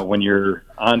because, when you're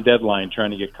on deadline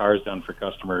trying to get cars done for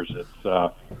customers, it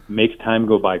makes time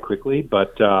go by quickly.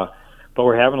 But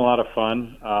we're having a lot of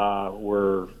fun.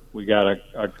 We got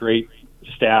a great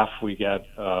staff. We got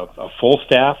a full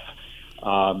staff.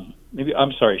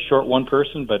 Short one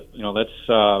person, but that's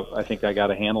I think I got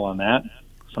a handle on that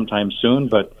sometime soon.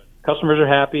 But customers are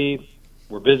happy.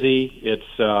 We're busy.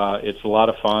 It's a lot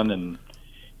of fun, and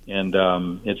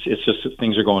it's just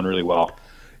things are going really well.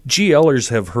 GLers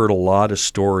have heard a lot of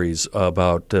stories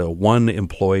about one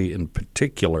employee in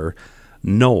particular,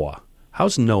 Noah.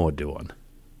 How's Noah doing?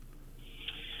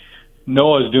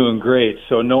 Noah's doing great.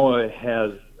 So Noah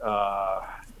has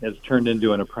has turned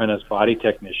into an apprentice body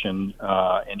technician,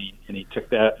 and he took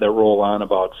that role on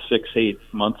about 6-8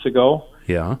 months ago.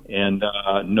 Yeah. And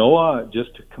Noah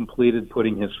just completed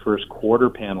putting his first quarter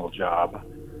panel job,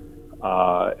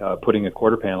 putting a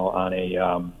quarter panel on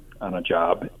a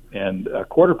job, and a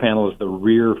quarter panel is the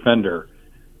rear fender,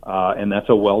 and that's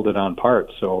a welded on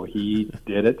part. So he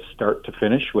did it start to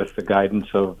finish with the guidance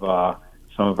of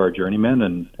some of our journeymen,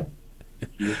 and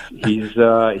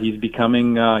he's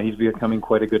becoming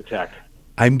quite a good tech.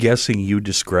 I'm guessing you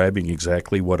describing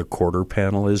exactly what a quarter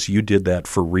panel is. You did that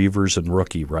for Reavers and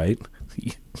Rookie, right?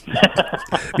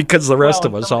 Because the rest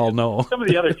of us all know. Some of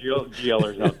the other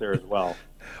GLers out there as well.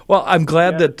 Well, I'm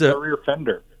glad that the rear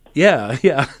fender. Yeah.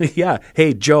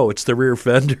 Hey, Joe, it's the rear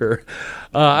fender.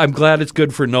 I'm glad it's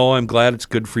good for Noah. I'm glad it's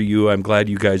good for you. I'm glad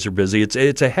you guys are busy.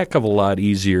 It's a heck of a lot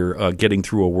easier getting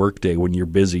through a workday when you're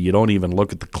busy. You don't even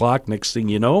look at the clock. Next thing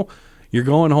you know, you're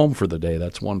going home for the day.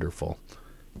 That's wonderful.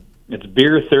 It's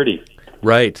beer 30.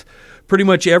 Right. Pretty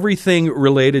much everything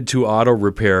related to auto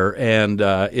repair, and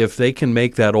if they can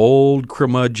make that old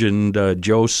curmudgeon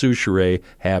Joe Souchere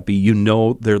happy, you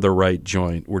know they're the right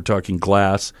joint. We're talking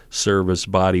glass, service,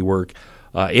 body work,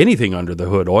 anything under the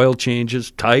hood, oil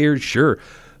changes, tires, sure.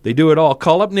 They do it all.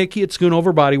 Call up Nikki at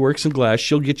Schoonover Body Works and Glass.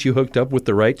 She'll get you hooked up with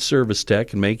the right service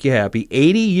tech and make you happy.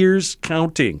 80 years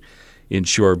counting in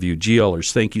Shoreview.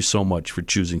 GLers, thank you so much for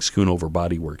choosing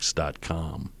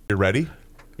SchoonoverBodyWorks.com. You ready?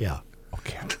 Yeah.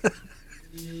 Okay.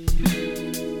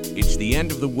 It's the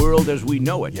end of the world as we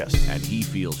know it. Yes. And he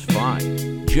feels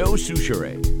fine. Joe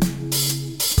Souchere.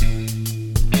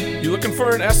 You looking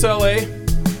for an SLA?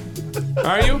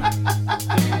 Are you?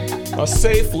 A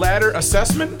safe ladder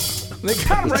assessment? They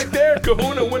got them right there.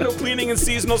 Kahuna Window Cleaning and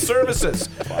Seasonal Services.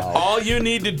 Wow. All you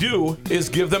need to do is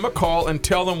give them a call and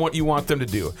tell them what you want them to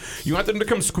do. You want them to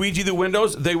come squeegee the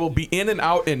windows? They will be in and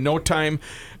out in no time.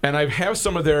 And I have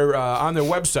some of their on their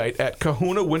website at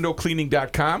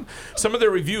kahunawindowcleaning.com. Some of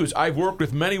their reviews. I've worked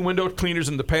with many window cleaners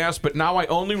in the past, but now I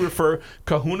only refer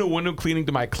Kahuna Window Cleaning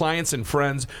to my clients and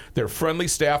friends. Their friendly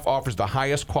staff offers the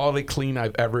highest quality clean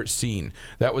I've ever seen.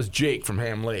 That was Jake from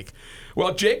Ham Lake.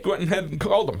 Well, Jake went ahead and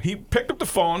called him. He picked up the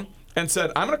phone and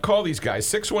said, I'm going to call these guys,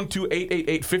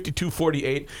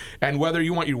 612-888-5248, and whether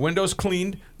you want your windows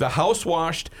cleaned, the house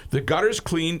washed, the gutters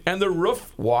cleaned, and the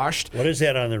roof washed. What is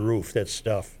that on the roof, that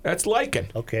stuff? That's lichen.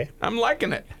 Okay. I'm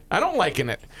liking it. I don't liking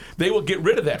it. They will get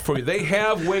rid of that for you. They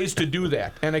have ways to do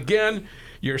that. And again,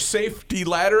 your safety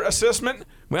ladder assessment,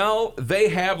 well, they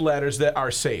have ladders that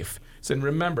are safe. And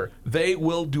remember, they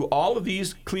will do all of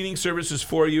these cleaning services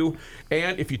for you.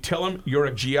 And if you tell them you're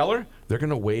a GLer, they're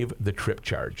going to waive the trip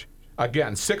charge.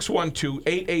 Again,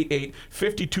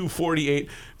 612-888-5248.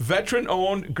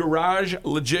 Veteran-owned garage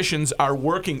logicians are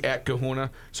working at Kahuna.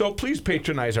 So please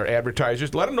patronize our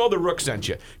advertisers. Let them know the Rook sent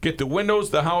you. Get the windows,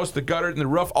 the house, the gutter, and the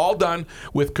roof all done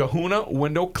with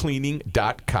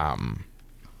KahunaWindowCleaning.com.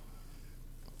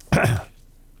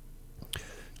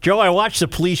 Joe, I watched the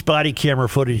police body camera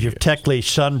footage of Tekle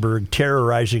Sundberg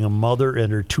terrorizing a mother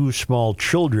and her two small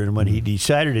children when he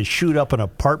decided to shoot up an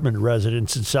apartment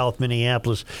residence in South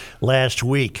Minneapolis last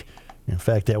week. In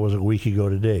fact, that was a week ago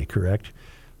today, correct?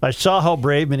 I saw how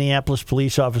brave Minneapolis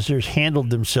police officers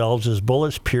handled themselves as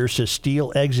bullets pierced a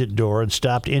steel exit door and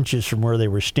stopped inches from where they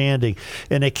were standing.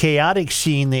 In a chaotic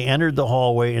scene, they entered the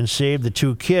hallway and saved the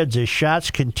two kids as shots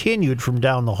continued from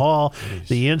down the hall. Jeez.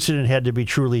 The incident had to be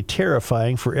truly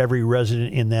terrifying for every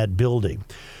resident in that building.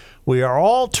 We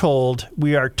are told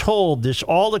this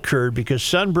all occurred because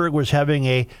Sundberg was having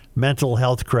a mental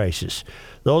health crisis.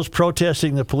 Those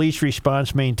protesting the police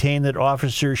response maintain that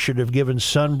officers should have given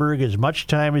Sundberg as much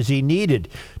time as he needed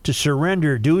to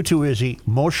surrender due to his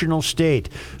emotional state.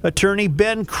 Attorney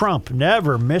Ben Crump,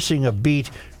 never missing a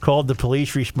beat, called the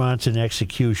police response an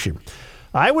execution.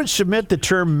 I would submit the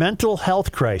term mental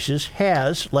health crisis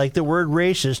has, like the word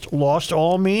racist, lost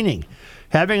all meaning.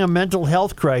 Having a mental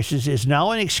health crisis is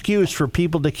now an excuse for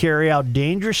people to carry out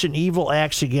dangerous and evil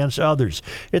acts against others.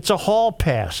 It's a hall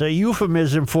pass, a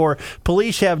euphemism for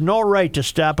police have no right to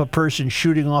stop a person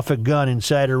shooting off a gun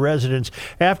inside a residence.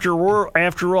 After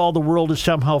all, the world has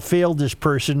somehow failed this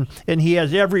person, and he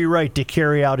has every right to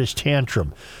carry out his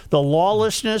tantrum. The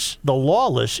lawless,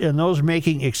 and those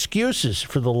making excuses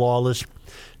for the lawless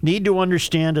need to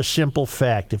understand a simple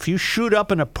fact. If you shoot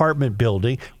up an apartment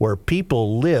building where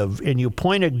people live and you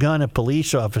point a gun at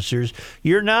police officers,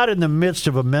 you're not in the midst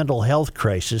of a mental health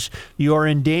crisis. You are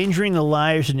endangering the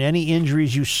lives, and any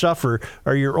injuries you suffer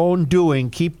are your own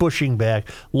doing. Keep pushing back.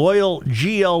 Loyal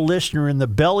GL listener in the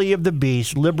belly of the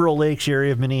beast, Liberal Lakes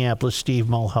area of Minneapolis, Steve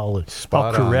Mulholland.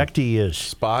 How correct he is.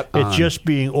 Spot on. It's just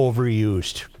being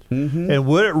overused. And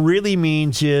what it really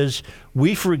means is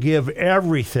we forgive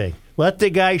everything. Let the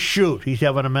guy shoot. He's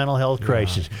having a mental health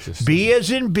crisis. B as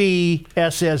in B,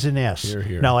 S as in S.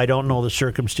 Here. Now, I don't know the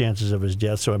circumstances of his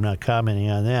death, so I'm not commenting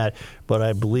on that. But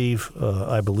I believe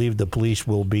the police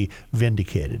will be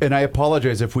vindicated. And I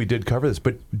apologize if we did cover this,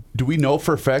 but do we know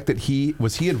for a fact that he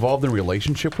involved in a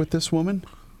relationship with this woman?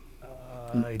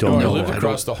 I Don't know. lived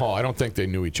across the hall. I don't think they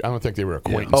knew each. I don't think they were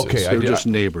acquaintances. Okay, They're just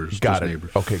neighbors. Got just it.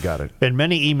 neighbors. Okay, got it. And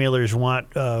many emailers want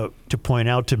to point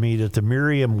out to me that the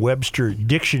Merriam-Webster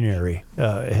dictionary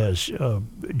has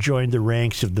joined the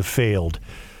ranks of the failed.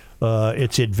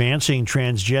 It's advancing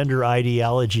transgender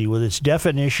ideology with its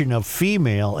definition of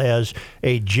female as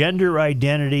a gender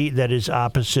identity that is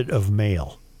opposite of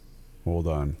male. Hold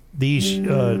on. These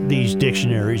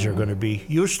dictionaries are going to be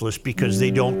useless because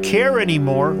they don't care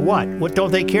anymore. What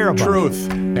don't they care about? Truth.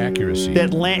 Accuracy.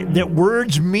 That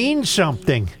words mean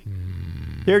something.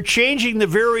 They're changing the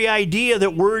very idea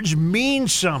that words mean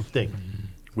something.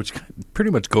 Which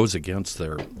pretty much goes against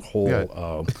their whole...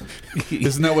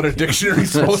 Isn't that what a dictionary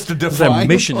is supposed to That define?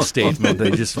 mission statement.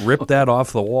 They just ripped that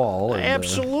off the wall. And,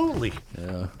 Absolutely.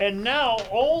 yeah. And now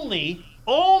only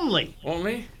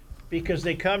because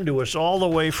they come to us all the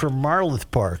way from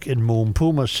Marloth Park in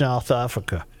Mpumalanga, South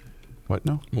Africa. What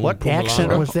now? What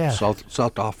accent was that?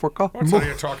 South Africa? What are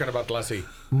you talking about, Leslie?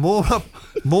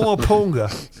 Muapunga.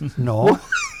 No.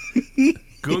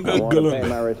 I want to pay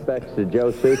my respects to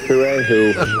Joe Suchere,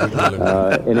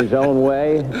 who, in his own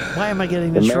way, Why am I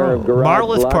getting the this mayor wrong? of Garage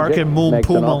Marloth Park Logic in makes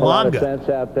an awful lot of Mpumalanga, sense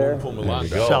out there.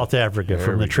 South Africa,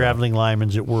 from the traveling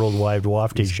Lymans at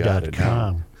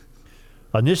worldwidewaftage.com.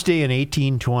 On this day in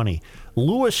 1820,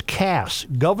 Lewis Cass,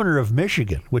 governor of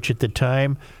Michigan, which at the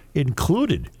time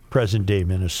included present-day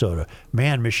Minnesota.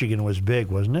 Man, Michigan was big,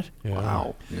 wasn't it? Yeah.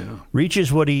 Wow. Yeah.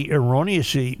 Reaches what he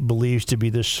erroneously believes to be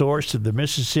the source of the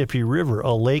Mississippi River,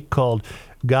 a lake called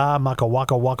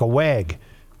Ga-Makawakawakawag,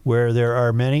 where there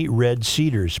are many red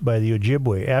cedars by the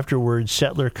Ojibwe. Afterwards,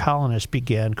 settler colonists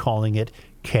began calling it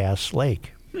Cass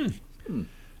Lake.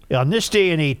 On this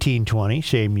day in 1820,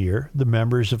 same year, the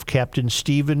members of Captain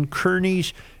Stephen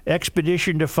Kearny's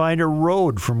expedition to find a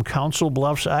road from Council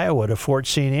Bluffs, Iowa to Fort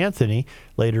St. Anthony,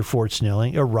 later Fort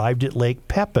Snelling, arrived at Lake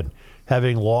Pepin,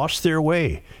 having lost their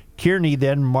way. Kearny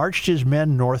then marched his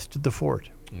men north to the fort.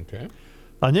 Okay.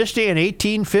 On this day in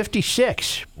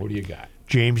 1856, What do you got?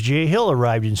 James J. Hill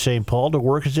arrived in St. Paul to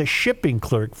work as a shipping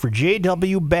clerk for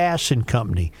J.W. Bass and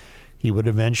Company. He would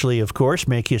eventually, of course,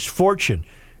 make his fortune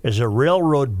as a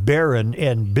railroad baron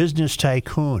and business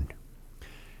tycoon.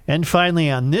 And finally,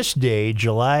 on this day,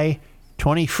 July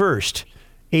 21st,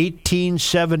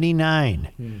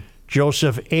 1879,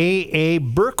 Joseph A.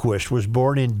 Berquist was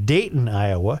born in Dayton,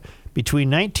 Iowa.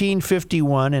 Between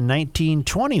 1951 and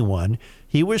 1921,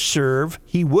 he would serve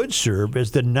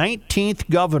as the 19th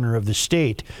governor of the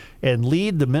state and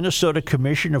lead the Minnesota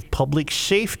Commission of Public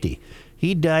Safety.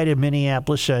 He died in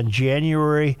Minneapolis on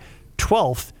January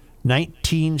 12th,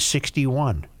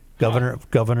 1961.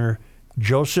 Governor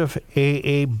Joseph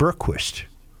A. Berquist.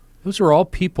 Those are all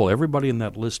people. Everybody in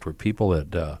that list were people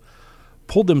that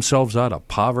pulled themselves out of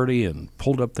poverty and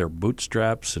pulled up their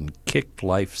bootstraps and kicked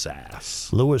life's ass.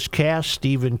 Lewis Cass,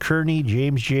 Stephen Kearny,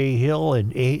 James J. Hill,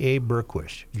 and A.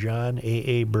 Berquist. John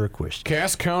A. Berquist.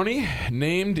 Cass County,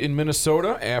 named in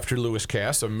Minnesota after Lewis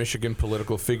Cass, a Michigan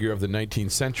political figure of the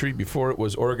 19th century. Before it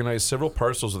was organized, several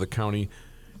parcels of the county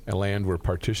and land were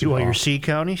partitioned. You want your off C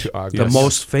counties? The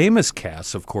most famous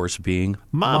Cass, of course, being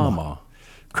Mama.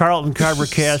 Carlton, Carver,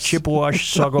 Cass, Chippewa,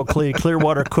 Sago, Clay,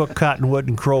 Clearwater, Cook, Cottonwood,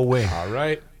 and Crow Wing. All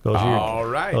right. Those All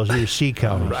right. Those are your C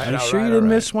counties. All right, Are you all sure right, you didn't all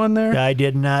right. miss one there? I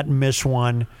did not miss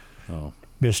one, Oh.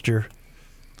 mister.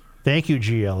 Thank you,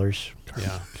 GLers.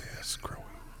 Yeah.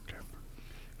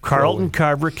 Carlton,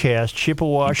 Carver, Cass,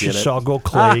 Chippewa, You get it. Sago,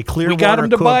 Clay, We Clearwater, got him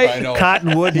to Cook, bite. I know.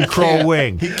 Cottonwood, and Crow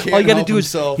Wing. All you got to do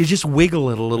is you just wiggle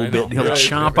it a little bit and he'll Right,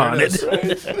 chomp right, on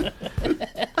it.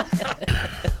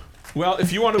 Well,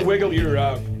 if you want to wiggle your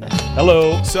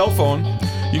cell phone,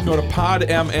 you can go to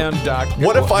podmn.com.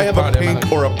 What if I have a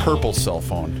pink or a purple cell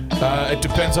phone? It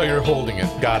depends how you're holding it.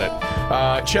 Got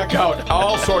it. Check out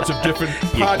all sorts of different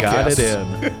You podcasts. got it in.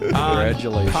 on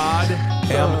Congratulations.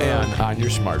 PodMN on your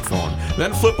smartphone.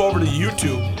 Then flip over to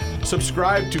YouTube.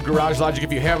 Subscribe to Garage Logic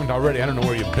if you haven't already. I don't know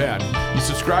where you've been. You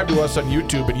subscribe to us on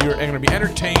YouTube, and you're going to be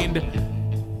entertained,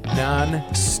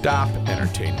 non-stop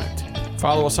entertainment.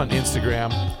 Follow us on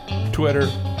Instagram, Twitter,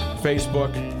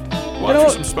 Facebook. Watch for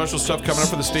some special stuff coming up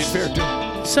for the State Fair,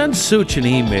 too. Send Such an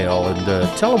email and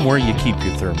tell him where you keep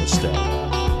your thermostat.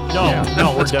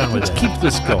 No, we're done with Let's that. keep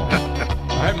this going.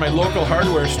 I had my local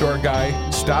hardware store guy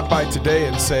stop by today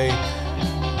and say,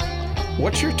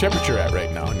 What's your temperature at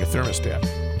right now on your thermostat?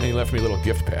 And he left me a little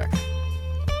gift pack.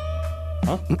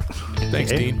 Huh? Thanks,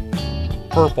 Hey. Dean.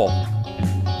 Purple.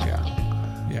 Yeah.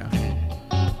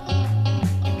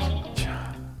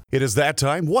 It is that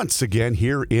time once again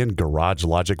here in Garage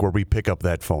Logic where we pick up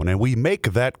that phone and we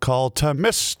make that call to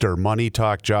Mr. Money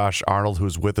Talk Josh Arnold,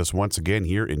 who's with us once again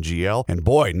here in GL. And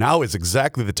boy, now is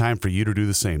exactly the time for you to do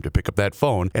the same, to pick up that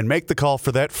phone and make the call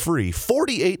for that free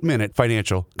 48-minute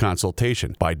financial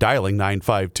consultation by dialing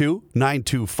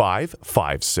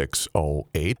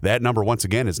 952-925-5608. That number once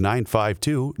again is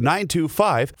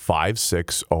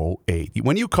 952-925-5608.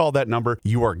 When you call that number,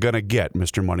 you are going to get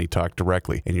Mr. Money Talk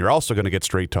directly, and you're also going to get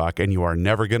straight talk, and you are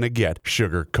never going to get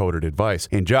sugar-coated advice.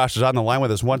 And Josh is on the line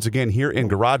with us once again here in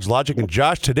Garage Logic. And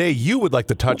Josh, today you would like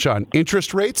to touch on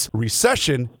interest rates,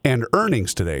 recession, and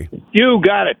earnings today. You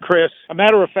got it, Chris. A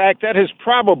matter of fact, that has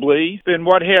probably been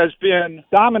what has been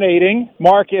dominating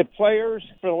market players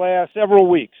for the last several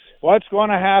weeks. What's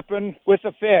going to happen with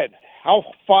the Fed? How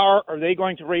far are they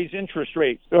going to raise interest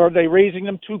rates? Are they raising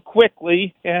them too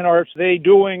quickly? And are they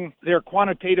doing their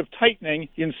quantitative tightening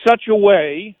in such a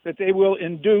way that they will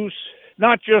induce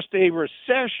not just a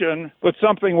recession, but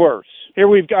something worse? Here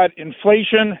we've got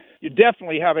inflation. You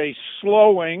definitely have a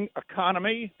slowing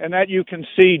economy, and that you can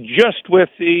see just with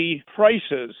the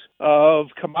prices of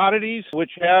commodities,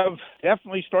 which have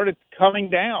definitely started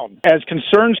coming down as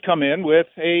concerns come in with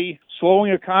a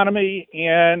slowing economy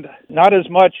and not as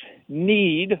much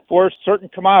need for certain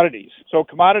commodities. So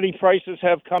commodity prices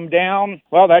have come down.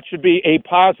 Well, that should be a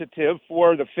positive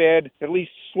for the Fed, at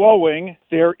least slowing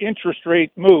their interest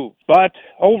rate move. But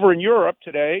over in Europe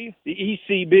today, the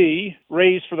ECB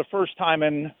raised for the first time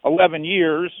in 11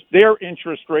 years their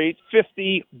interest rate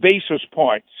 50 basis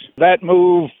points. That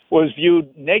move was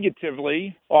viewed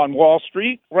negatively on Wall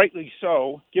Street, rightly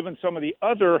so, given some of the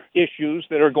other issues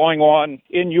that are going on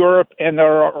in Europe and that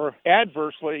are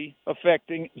adversely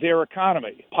affecting their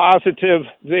economy. Positive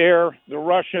there, the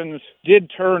Russians did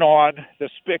turn on the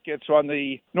spigots on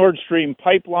the Nord Stream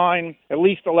pipeline, at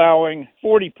least allowing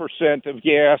 40% of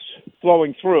gas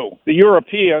flowing through. The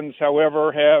Europeans,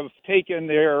 however, have taken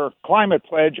their climate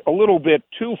pledge a little bit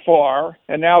too far,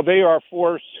 and now they are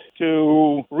forced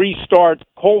to restart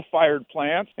coal-fired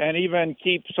plants and even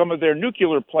keep some of their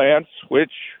nuclear plants,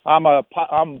 which I'm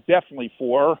definitely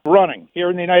for, running. Here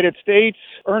in the United States,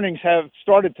 earnings have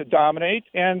started to dominate,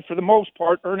 and for the most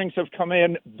part, earnings have come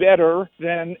in better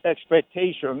than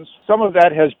expectations. Some of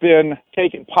that has been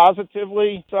taken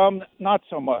positively, some not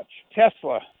so much.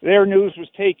 Tesla, their news was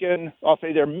taken,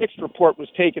 their mixed report was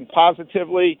taken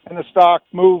positively, and the stock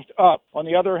moved up. On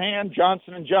the other hand,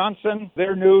 Johnson & Johnson,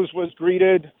 their news was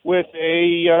greeted with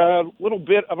a little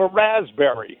bit of a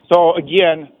raspberry. So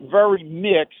again, very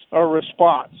mixed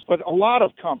response. But a lot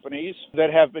of companies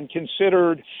that have been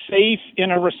considered safe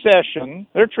in a recession,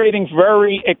 they're trading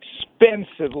very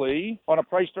expensively on a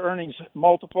price-to-earnings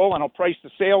multiple and a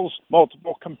price-to-sales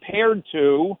multiple compared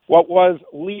to what was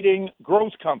leading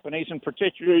growth companies, in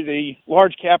particular the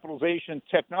large capitalization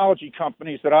technology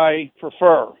companies that I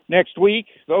prefer. Next week,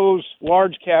 those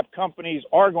large cap companies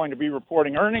are going to be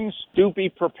reporting earnings. Do be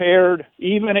prepared,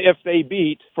 even if they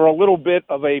beat, for a little bit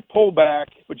of a pullback,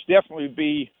 which definitely would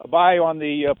be a buy on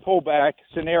the pullback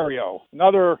scenario.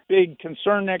 Another big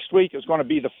concern next week is going to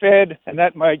be the Fed, and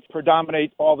that might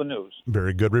predominate all the news.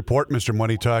 Very good report, Mr.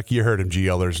 Money Talk. You heard him,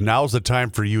 GLers. Now's the time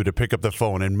for you to pick up the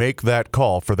phone and make that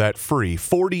call for that free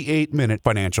 48-minute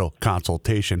financial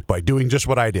consultation by doing just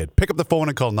what I did. Pick up the phone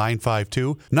and call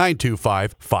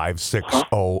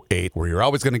 952-925-5608, where you're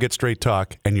always going to get straight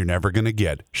talk and you're never going to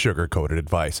get sugar-coated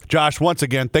advice. Josh, once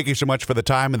again, thank you so much for the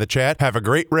time and the chat. Have a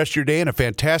great rest of your day and a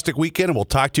fantastic weekend, and we'll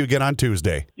talk to you again on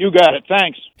Tuesday. You got it.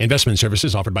 Thanks. Investment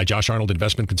services offered by Josh Arnold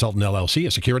Investment Consultant LLC,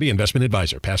 a security investment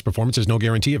advisor. Past performance is no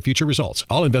guarantee of future results.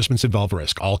 All investments involve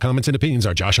risk. All comments and opinions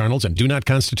are Josh Arnold's and do not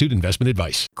constitute investment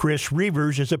advice. Chris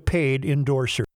Reavers is a paid endorser.